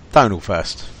 Donal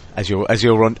first, as you're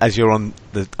on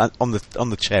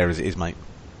the chair as it is, mate.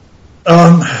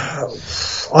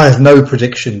 I have no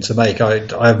prediction to make.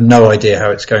 I have no idea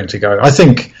how it's going to go. I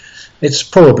think it's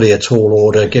probably a tall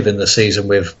order given the season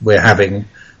we're having.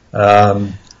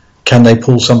 Can they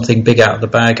pull something big out of the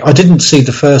bag? I didn't see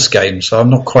the first game, so I'm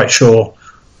not quite sure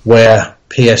where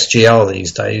PSG are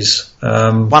these days.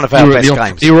 One of our best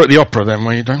games. You were at the Opera then,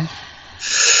 were you, Dan?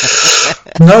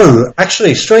 No,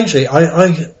 actually, strangely,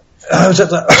 I was at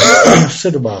the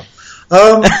cinema.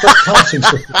 But passing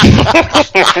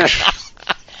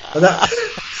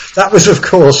that was, of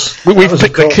course... We've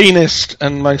picked the keenest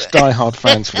and most die-hard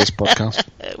fans for this podcast.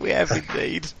 We have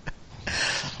indeed.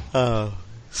 Oh.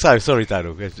 So, sorry,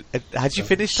 Donal. Had you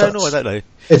finished, Donal? I don't know.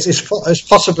 It's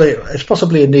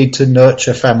possibly a need to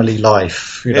nurture family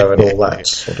life, and all that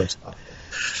sort of stuff.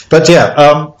 But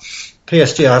yeah,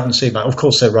 PSG, I haven't seen that. Of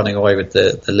course, they're running away with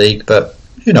the league, but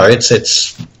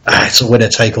it's a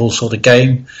winner-take-all sort of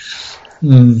game.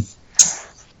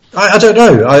 I don't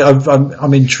know.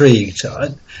 I'm intrigued.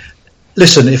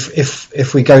 Listen,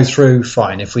 if we go through,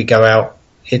 fine. If we go out,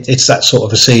 it's that sort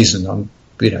of a season.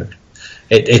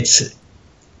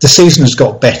 The season has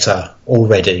got better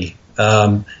already.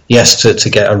 Yes, to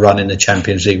get a run in the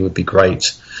Champions League would be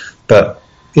great, but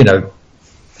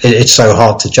it's so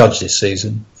hard to judge this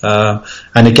season.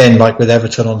 And again, like with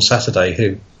Everton on Saturday,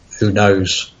 who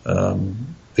knows?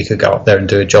 We could go up there and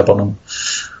do a job on them.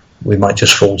 We might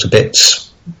just fall to bits.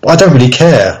 I don't really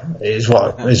care. Is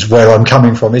where I'm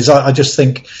coming from. I just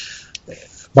think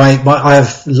I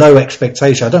have low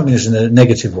expectation. I don't mean this in a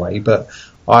negative way, but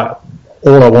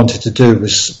all I wanted to do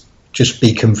was just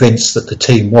be convinced that the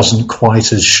team wasn't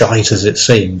quite as shite as it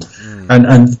seemed.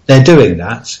 And they're doing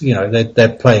that. They're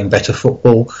playing better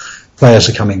football. Players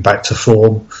are coming back to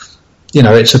form.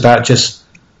 It's about just,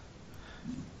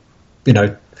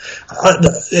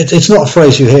 it's not a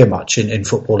phrase you hear much in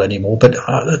football anymore, but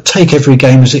take every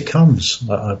game as it comes,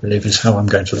 I believe is how I'm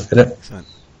going to look at it. Excellent.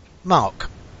 Mark?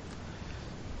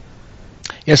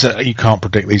 Yes, you can't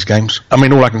predict these games. I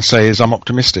mean, all I can say is I'm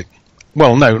optimistic.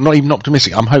 Well, no, not even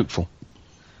optimistic. I'm hopeful.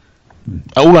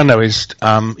 All I know is,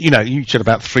 you said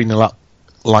about 3-0 up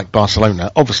like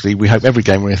Barcelona. Obviously, we hope every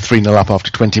game we're 3-0 up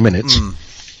after 20 minutes.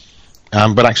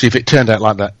 But actually, if it turned out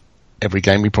like that every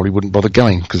game, we probably wouldn't bother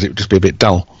going because it would just be a bit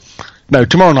dull. No,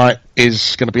 tomorrow night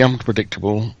is going to be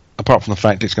unpredictable, apart from the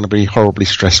fact it's going to be horribly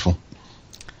stressful.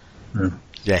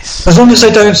 Yes. As long as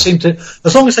they don't seem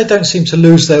to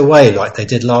lose their way like they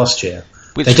did last year.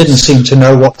 They didn't seem to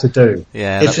know what to do.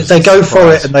 Yeah, if they go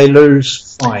for it and they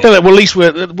lose, fine. Well, at least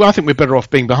I think we're better off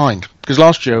being behind because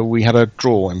last year we had a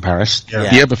draw in Paris. Yeah.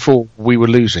 The year before we were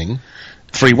losing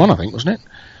 3-1, I think, wasn't it?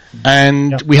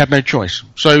 And we had no choice.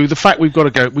 So the fact we've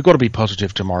got to be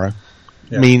positive tomorrow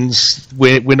means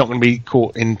we're not going to be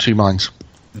caught in two minds.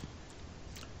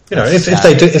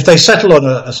 If they settle on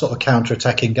a sort of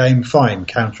counter-attacking game, fine,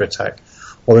 counter-attack.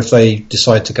 Or if they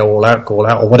decide to go all out,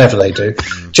 or whatever they do,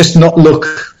 just not look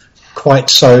quite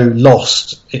so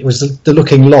lost. It was the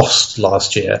looking lost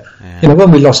last year. Yeah. When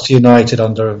we lost to United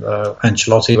under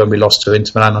Ancelotti, when we lost to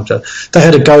Inter Milan under, they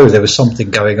had a go. There was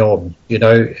something going on.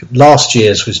 Last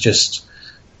year's was just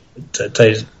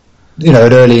an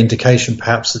early indication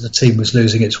perhaps that the team was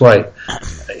losing its way.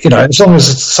 As long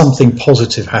as something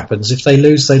positive happens, if they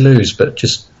lose, they lose, but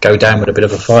just go down with a bit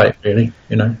of a fight. Really,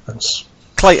 that's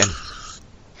Clayton.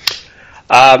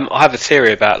 I have a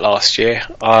theory about last year.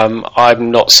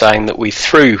 I'm not saying that we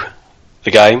threw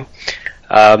the game,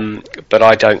 but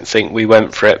I don't think we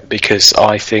went for it because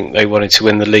I think they wanted to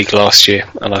win the league last year,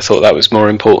 and I thought that was more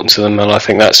important to them, and I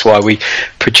think that's why we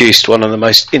produced one of the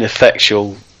most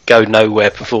ineffectual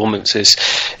go-nowhere performances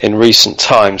in recent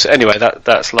times. Anyway,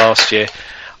 that's last year.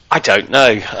 I don't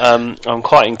know. I'm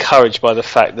quite encouraged by the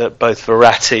fact that both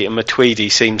Verratti and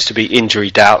Matuidi seems to be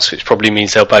injury doubts, which probably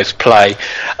means they'll both play.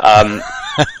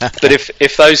 But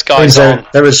if those guys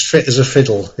they're as fit as a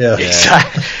fiddle, yeah.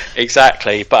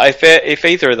 Exactly. But if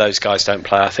either of those guys don't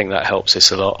play, I think that helps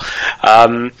us a lot.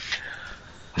 I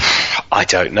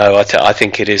don't know. I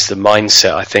think it is the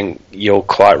mindset. I think you're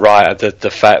quite right.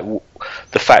 The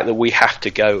fact that we have to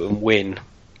go and win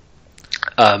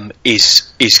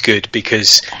is good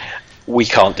because we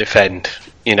can't defend.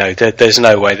 There's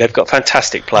no way. They've got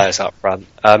fantastic players up front.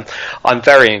 I'm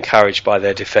very encouraged by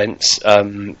their defence.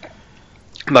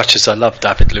 Much as I love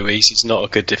David Luiz, he's not a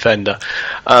good defender.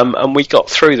 And we got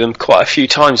through them quite a few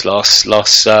times last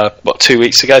 3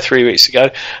 weeks ago,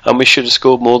 and we should have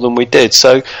scored more than we did.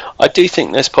 So I do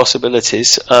think there's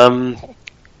possibilities.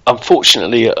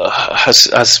 Unfortunately,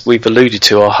 as we've alluded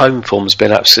to, our home form's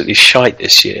been absolutely shite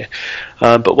this year.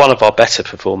 But one of our better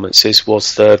performances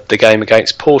was the game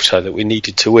against Porto that we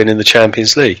needed to win in the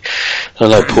Champions League. I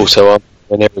know Porto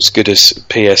aren't as good as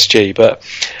PSG, but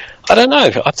I don't know.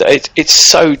 It's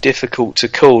so difficult to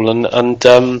call, and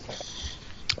a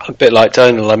bit like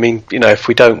Donal. I mean, if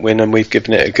we don't win and we've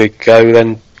given it a good go,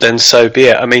 then so be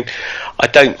it. I mean, I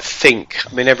don't think.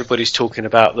 I mean, everybody's talking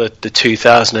about the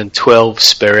 2012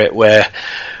 spirit, where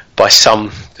by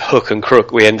some hook and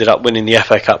crook we ended up winning the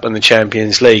FA Cup and the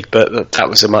Champions League, but that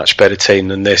was a much better team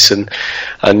than this, and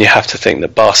you have to think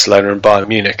that Barcelona and Bayern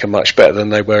Munich are much better than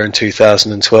they were in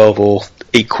 2012 or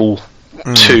equal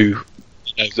to,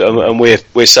 and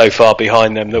we're so far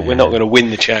behind them that we're not going to win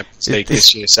the Champions League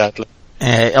this year, sadly.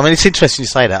 I mean, it's interesting you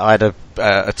say that. I had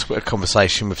a Twitter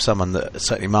conversation with someone that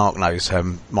certainly Mark knows,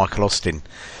 Michael Austin,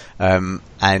 and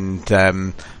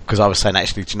because I was saying,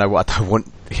 actually, do you know what, I don't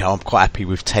want, I'm quite happy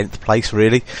with 10th place,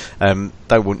 really. Don't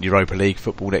want Europa League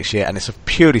football next year, and it's a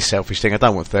purely selfish thing. I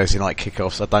don't want Thursday night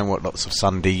kickoffs, I don't want lots of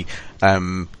Sunday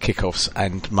kickoffs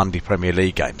and Monday Premier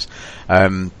League games.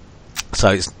 So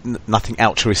it's nothing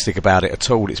altruistic about it at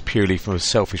all. It's purely from a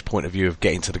selfish point of view of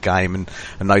getting to the game,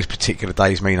 and those particular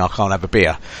days mean I can't have a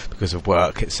beer because of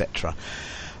work, etc.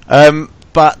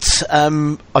 But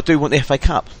I do want the FA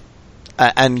Cup,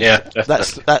 and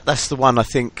that's the one I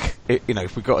think.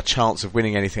 If we've got a chance of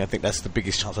winning anything, I think that's the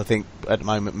biggest chance. I think at the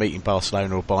moment, meeting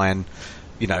Barcelona or Bayern,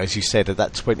 as you said,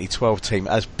 that 2012 team,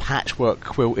 as patchwork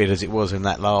quilted as it was in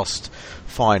that last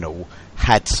final,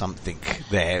 had something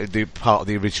there. The part of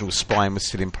the original spine was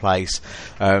still in place,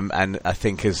 and I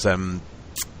think as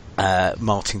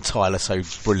Martin Tyler so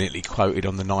brilliantly quoted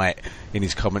on the night in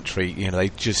his commentary, they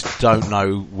just don't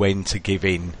know when to give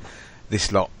in.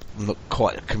 This lot, I'm not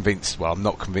quite convinced. Well, I'm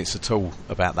not convinced at all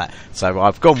about that. So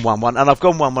I've gone 1-1, and I've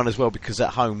gone 1-1 as well because at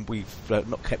home we've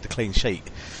not kept a clean sheet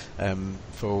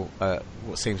for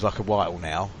what seems like a while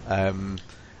now.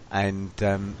 And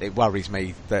it worries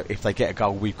me that if they get a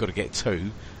goal, we've got to get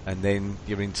 2, and then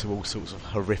you're into all sorts of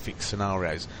horrific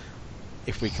scenarios.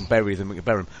 If we can bury them, we can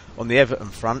bury them. On the Everton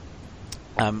front,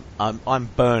 I'm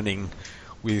burning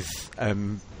with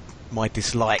my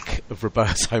dislike of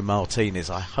Roberto Martinez.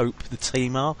 I hope the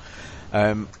team are.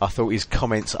 I thought his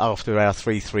comments after our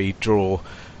 3-3 draw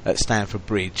at Stamford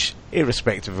Bridge,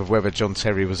 irrespective of whether John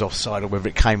Terry was offside or whether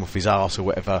it came off his arse or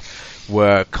whatever,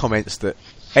 were comments that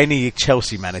any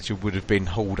Chelsea manager would have been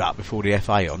hauled up before the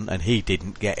FA on, and he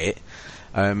didn't get it.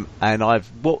 And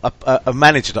a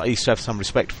manager that I used to have some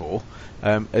respect for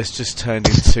has just turned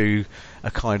into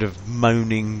a kind of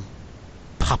moaning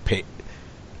puppet,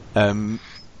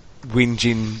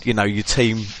 whinging. Your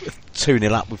team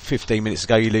 2-0 up with 15 minutes to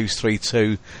go, you lose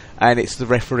 3-2, and it's the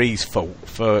referee's fault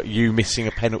for you missing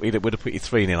a penalty that would have put you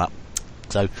 3-0 up.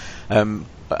 So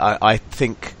I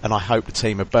think, and I hope the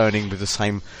team are burning with the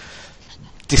same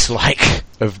dislike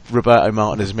of Roberto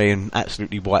Martinez as me, and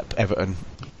absolutely wipe Everton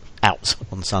out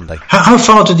on Sunday. How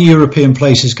far do the European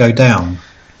places go down?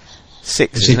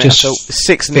 6, isn't it? So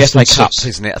 6 in the FA Cup,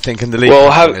 isn't it? I think in the league.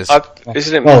 Well,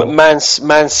 isn't it?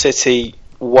 Man City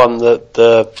won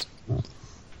the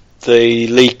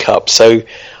League Cup, so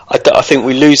I think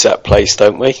we lose that place,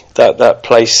 don't we? That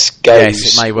place goes.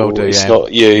 Yes, it may well do. It's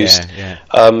not used.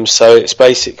 Yeah. So it's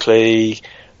basically,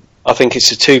 I think it's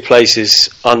the 2 places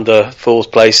under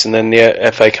 4th place, and then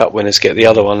the FA Cup winners get the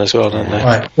other one as well, don't they?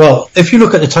 Right. Well, if you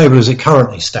look at the table as it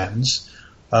currently stands,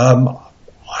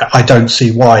 I don't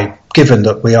see why, given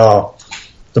that we are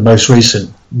the most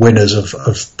recent winners of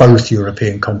both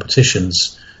European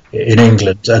competitions in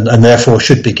England, and therefore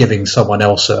should be giving someone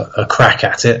else a crack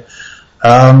at it,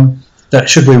 that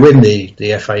should we win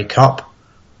the FA Cup,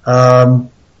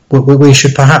 we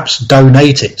should perhaps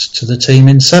donate it to the team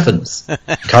in 7th.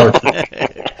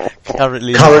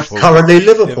 Currently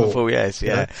Liverpool. Yes,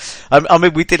 yeah. I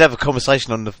mean, we did have a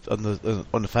conversation on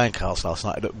the fan cast last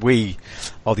night that we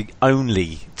are the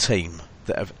only team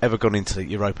that have ever gone into the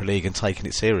Europa League and taken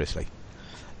it seriously.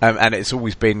 And it's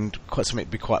always been quite something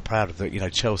to be quite proud of.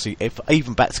 That Chelsea,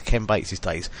 even back to Ken Bates'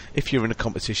 days, if you're in a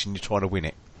competition, you're trying to win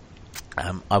it.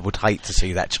 I would hate to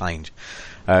see that change.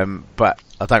 But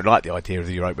I don't like the idea of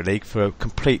the Europa League for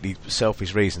completely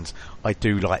selfish reasons. I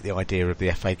do like the idea of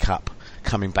the FA Cup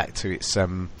coming back to its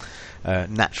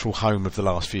natural home of the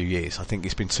last few years. I think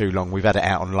it's been too long. We've had it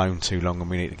out on loan too long,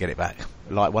 and we need to get it back.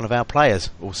 Like one of our players,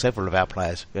 or several of our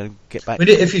players, get back.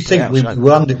 If you think we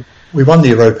won the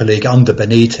Europa League under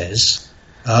Benitez,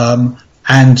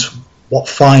 and what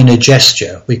finer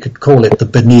gesture, we could call it the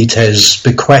Benitez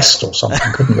bequest or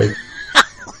something, couldn't we?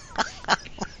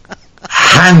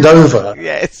 Hand over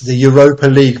the Europa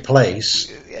League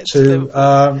place to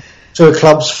a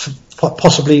club's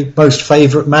possibly most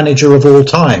favourite manager of all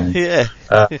time. Yeah.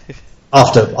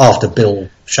 After Bill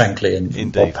Shankly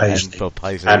and Bob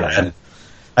Paisley.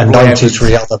 and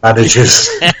 93 other managers.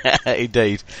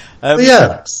 Indeed.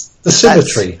 Yeah, the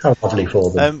symmetry. How lovely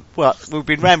for them. Well, we've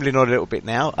been rambling on a little bit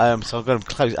now, so I'm going to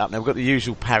close it up now. We've got the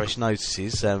usual parish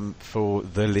notices for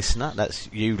the listener. That's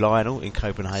you, Lionel, in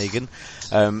Copenhagen,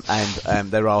 and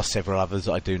there are several others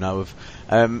that I do know of.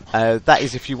 That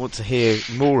is if you want to hear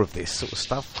more of this sort of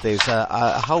stuff. There's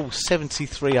a whole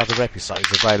 73 other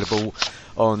episodes available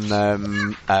on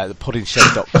the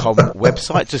podinshed.com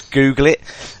website. Just Google it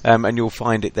and you'll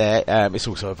find it there. It's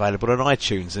also available on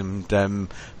iTunes, and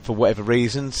for whatever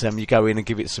reasons you go in and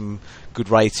give it some good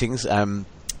ratings.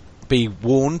 Be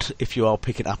warned, if you are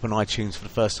picking up on iTunes for the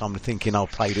first time and thinking I'll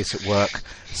play this at work,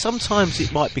 sometimes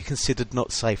it might be considered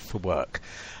not safe for work.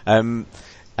 And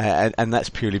that's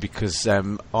purely because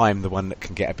I'm the one that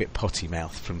can get a bit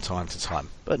potty-mouthed from time to time.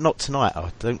 But not tonight.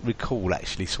 I don't recall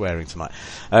actually swearing tonight.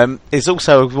 There's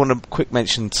also, I want a quick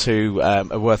mention to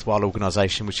a worthwhile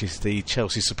organisation, which is the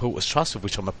Chelsea Supporters Trust, of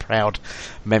which I'm a proud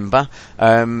member.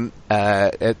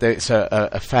 It's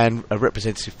a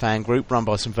representative fan group run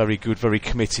by some very good, very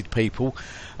committed people.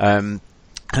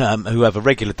 Who have a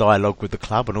regular dialogue with the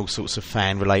club on all sorts of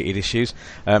fan-related issues.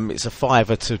 It's a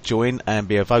 £5 to join and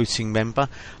be a voting member.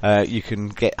 You can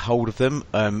get hold of them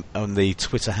on the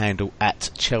Twitter handle at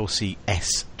Chelsea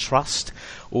S Trust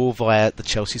or via the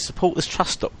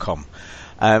ChelseaSupportersTrust.com.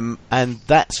 And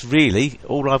that's really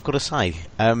all I've got to say.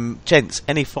 Gents,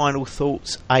 any final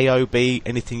thoughts? AOB,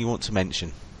 anything you want to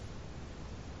mention?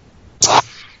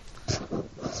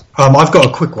 I've got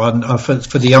a quick one for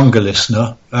the younger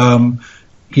listener.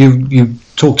 You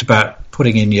talked about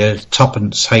putting in your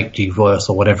tuppence halfpenny worth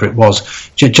or whatever it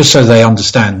was, just so they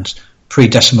understand.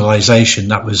 Pre-decimalisation,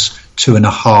 that was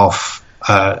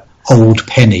 2.5 old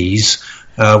pennies,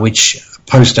 which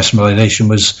post-decimalisation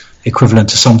was equivalent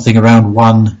to something around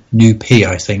 1 new p,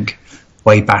 I think,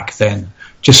 way back then.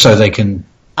 Just so they can,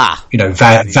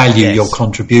 value your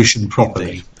contribution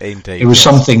properly. Indeed. It was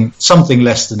something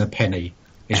less than a penny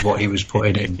is what he was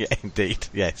putting in. Yeah, indeed,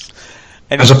 yes.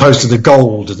 As opposed to the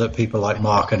gold that people like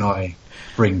Mark and I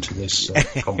bring to this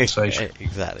conversation.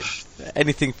 Exactly.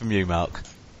 Anything from you, Mark?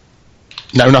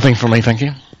 No, nothing from me, thank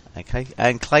you. Okay.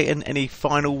 And Clayton, any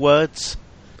final words?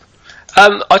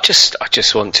 I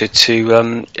just wanted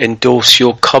to endorse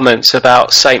your comments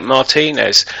about St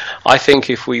Martinez. I think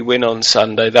if we win on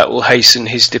Sunday, that will hasten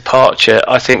his departure.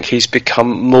 I think he's become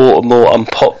more and more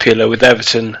unpopular with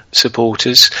Everton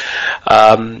supporters.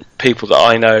 People that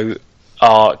I know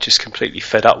are just completely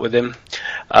fed up with him.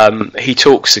 He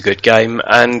talks a good game,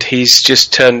 and he's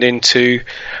just turned into,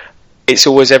 it's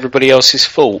always everybody else's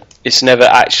fault. It's never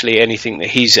actually anything that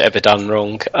he's ever done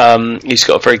wrong. He's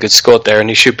got a very good squad there, and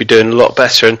he should be doing a lot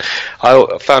better. And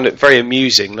I found it very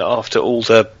amusing that after all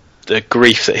the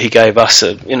grief that he gave us,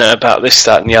 about this,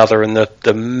 that, and the other, and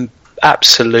the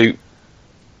absolute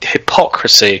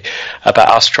hypocrisy about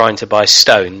us trying to buy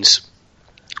Stones,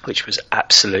 which was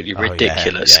absolutely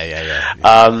ridiculous.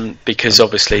 Yeah. Because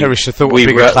obviously, Perish thought a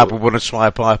bigger club would want to try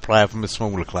and buy a player from a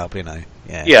smaller club,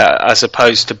 Yeah, as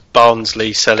opposed to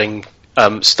Barnsley selling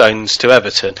Stones to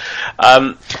Everton.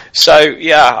 I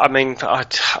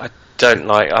don't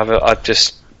like.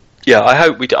 I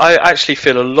hope we. I actually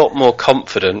feel a lot more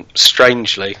confident,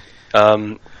 strangely,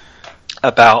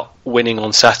 about winning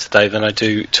on Saturday than I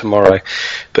do tomorrow.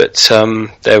 But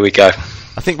there we go.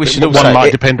 I think we should. One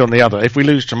might depend on the other. If we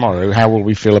lose tomorrow, how will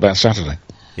we feel about Saturday?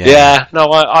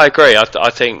 I agree. I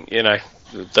think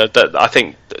I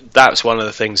think that's one of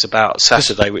the things about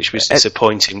Saturday which was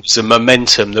disappointing. Was the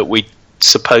momentum that we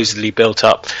supposedly built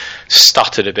up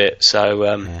stuttered a bit. So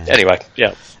anyway,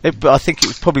 yeah. But I think it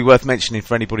was probably worth mentioning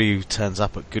for anybody who turns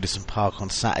up at Goodison Park on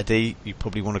Saturday, you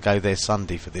probably want to go there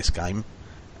Sunday for this game.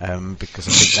 Because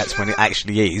I think that's when it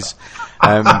actually is.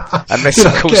 Unless,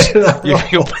 of course,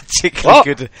 you're particularly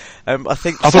good. I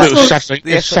thought it was Saturday.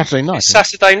 It's Saturday night. It's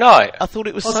Saturday night. I thought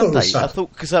it was Sunday. I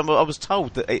thought because I was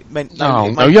told that it meant. No,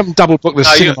 you haven't double booked the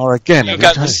cinema again. You're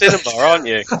going to the cinema, aren't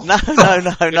you?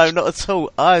 No, not at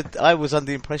all. I was under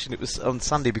the impression it was on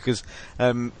Sunday because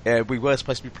we were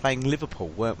supposed to be playing Liverpool,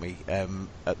 weren't we?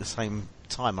 At the same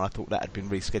time, and I thought that had been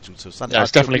rescheduled to Sunday. No,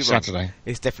 it's definitely Saturday.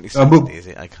 It's definitely Saturday, is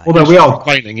it? Okay. Although we are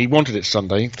complaining, he wanted it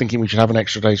Sunday, thinking we should have an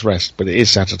extra day's rest, but it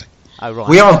is Saturday. Oh, right.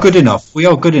 We are good enough. We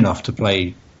are good enough to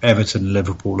play Everton and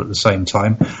Liverpool at the same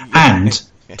time, and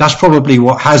that's probably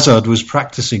what Hazard was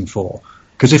practicing for.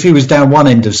 Because if he was down one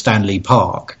end of Stanley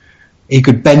Park, he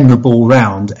could bend the ball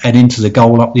round and into the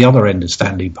goal up the other end of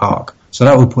Stanley Park. So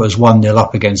that would put us 1-0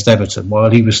 up against Everton while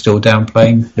he was still down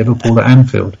playing Liverpool at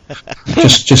Anfield.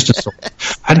 just a thought.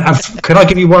 And can I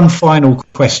give you one final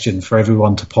question for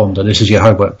everyone to ponder? This is your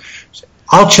homework.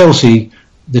 Are Chelsea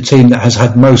the team that has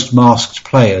had most masked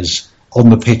players on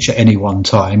the pitch at any one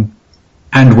time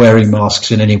and wearing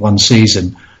masks in any one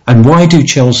season? And why do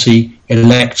Chelsea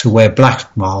elect to wear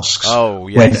black masks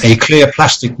when a clear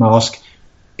plastic mask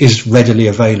is readily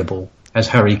available, as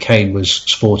Harry Kane was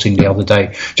sporting the other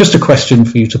day? Just a question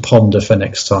for you to ponder for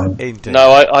next time. Indeed.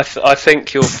 No, I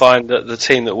think you'll find that the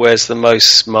team that wears the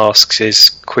most masks is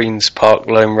Queen's Park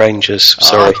Lone Rangers.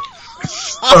 Sorry.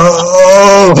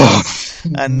 Oh!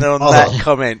 And on that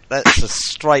comment, that's a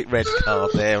straight red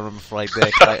card there, I'm afraid, there,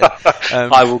 Clayton.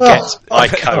 I will get my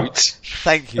coat.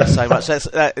 Thank you so much.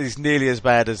 That is nearly as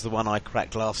bad as the one I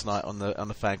cracked last night on the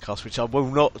Fancast, which I will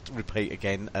not repeat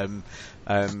again.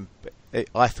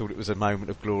 I thought it was a moment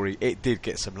of glory. It did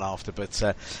get some laughter, but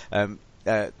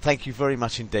thank you very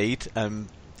much indeed.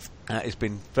 It's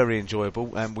been very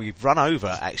enjoyable, and we've run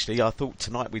over. Actually, I thought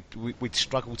tonight we'd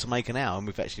struggle to make an hour, and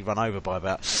we've actually run over by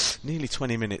about nearly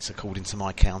 20 minutes, according to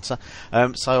my counter.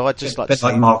 So I'd just like to say,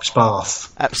 like Mark's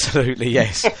bath. Absolutely,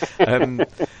 yes.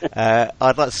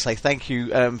 I'd like to say thank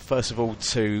you, first of all,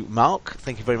 to Mark.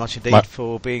 Thank you very much indeed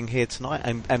for being here tonight,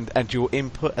 and your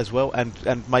input as well,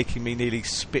 and making me nearly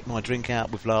spit my drink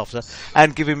out with laughter,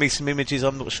 and giving me some images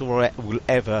I'm not sure I will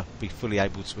ever be fully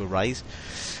able to erase.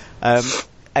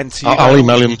 And to you, I'll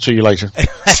email him to you later.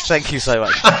 Thank you so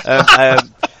much.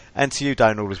 And to you,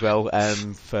 Donald, as well,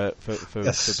 for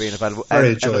being available.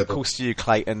 And of course to you,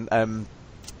 Clayton.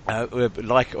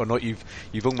 Like it or not,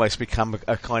 you've almost become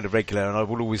a kind of regular, and I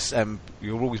will always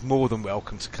you're always more than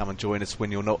welcome to come and join us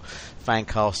when you're not fan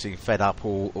casting, fed up,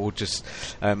 or just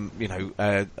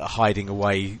hiding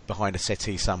away behind a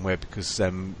settee somewhere because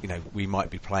we might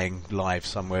be playing live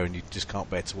somewhere and you just can't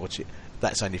bear to watch it.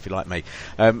 That's only if you like me.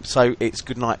 So it's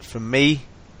good night from me,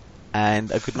 and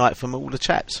a good night from all the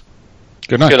chaps.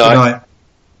 Good night. Good night.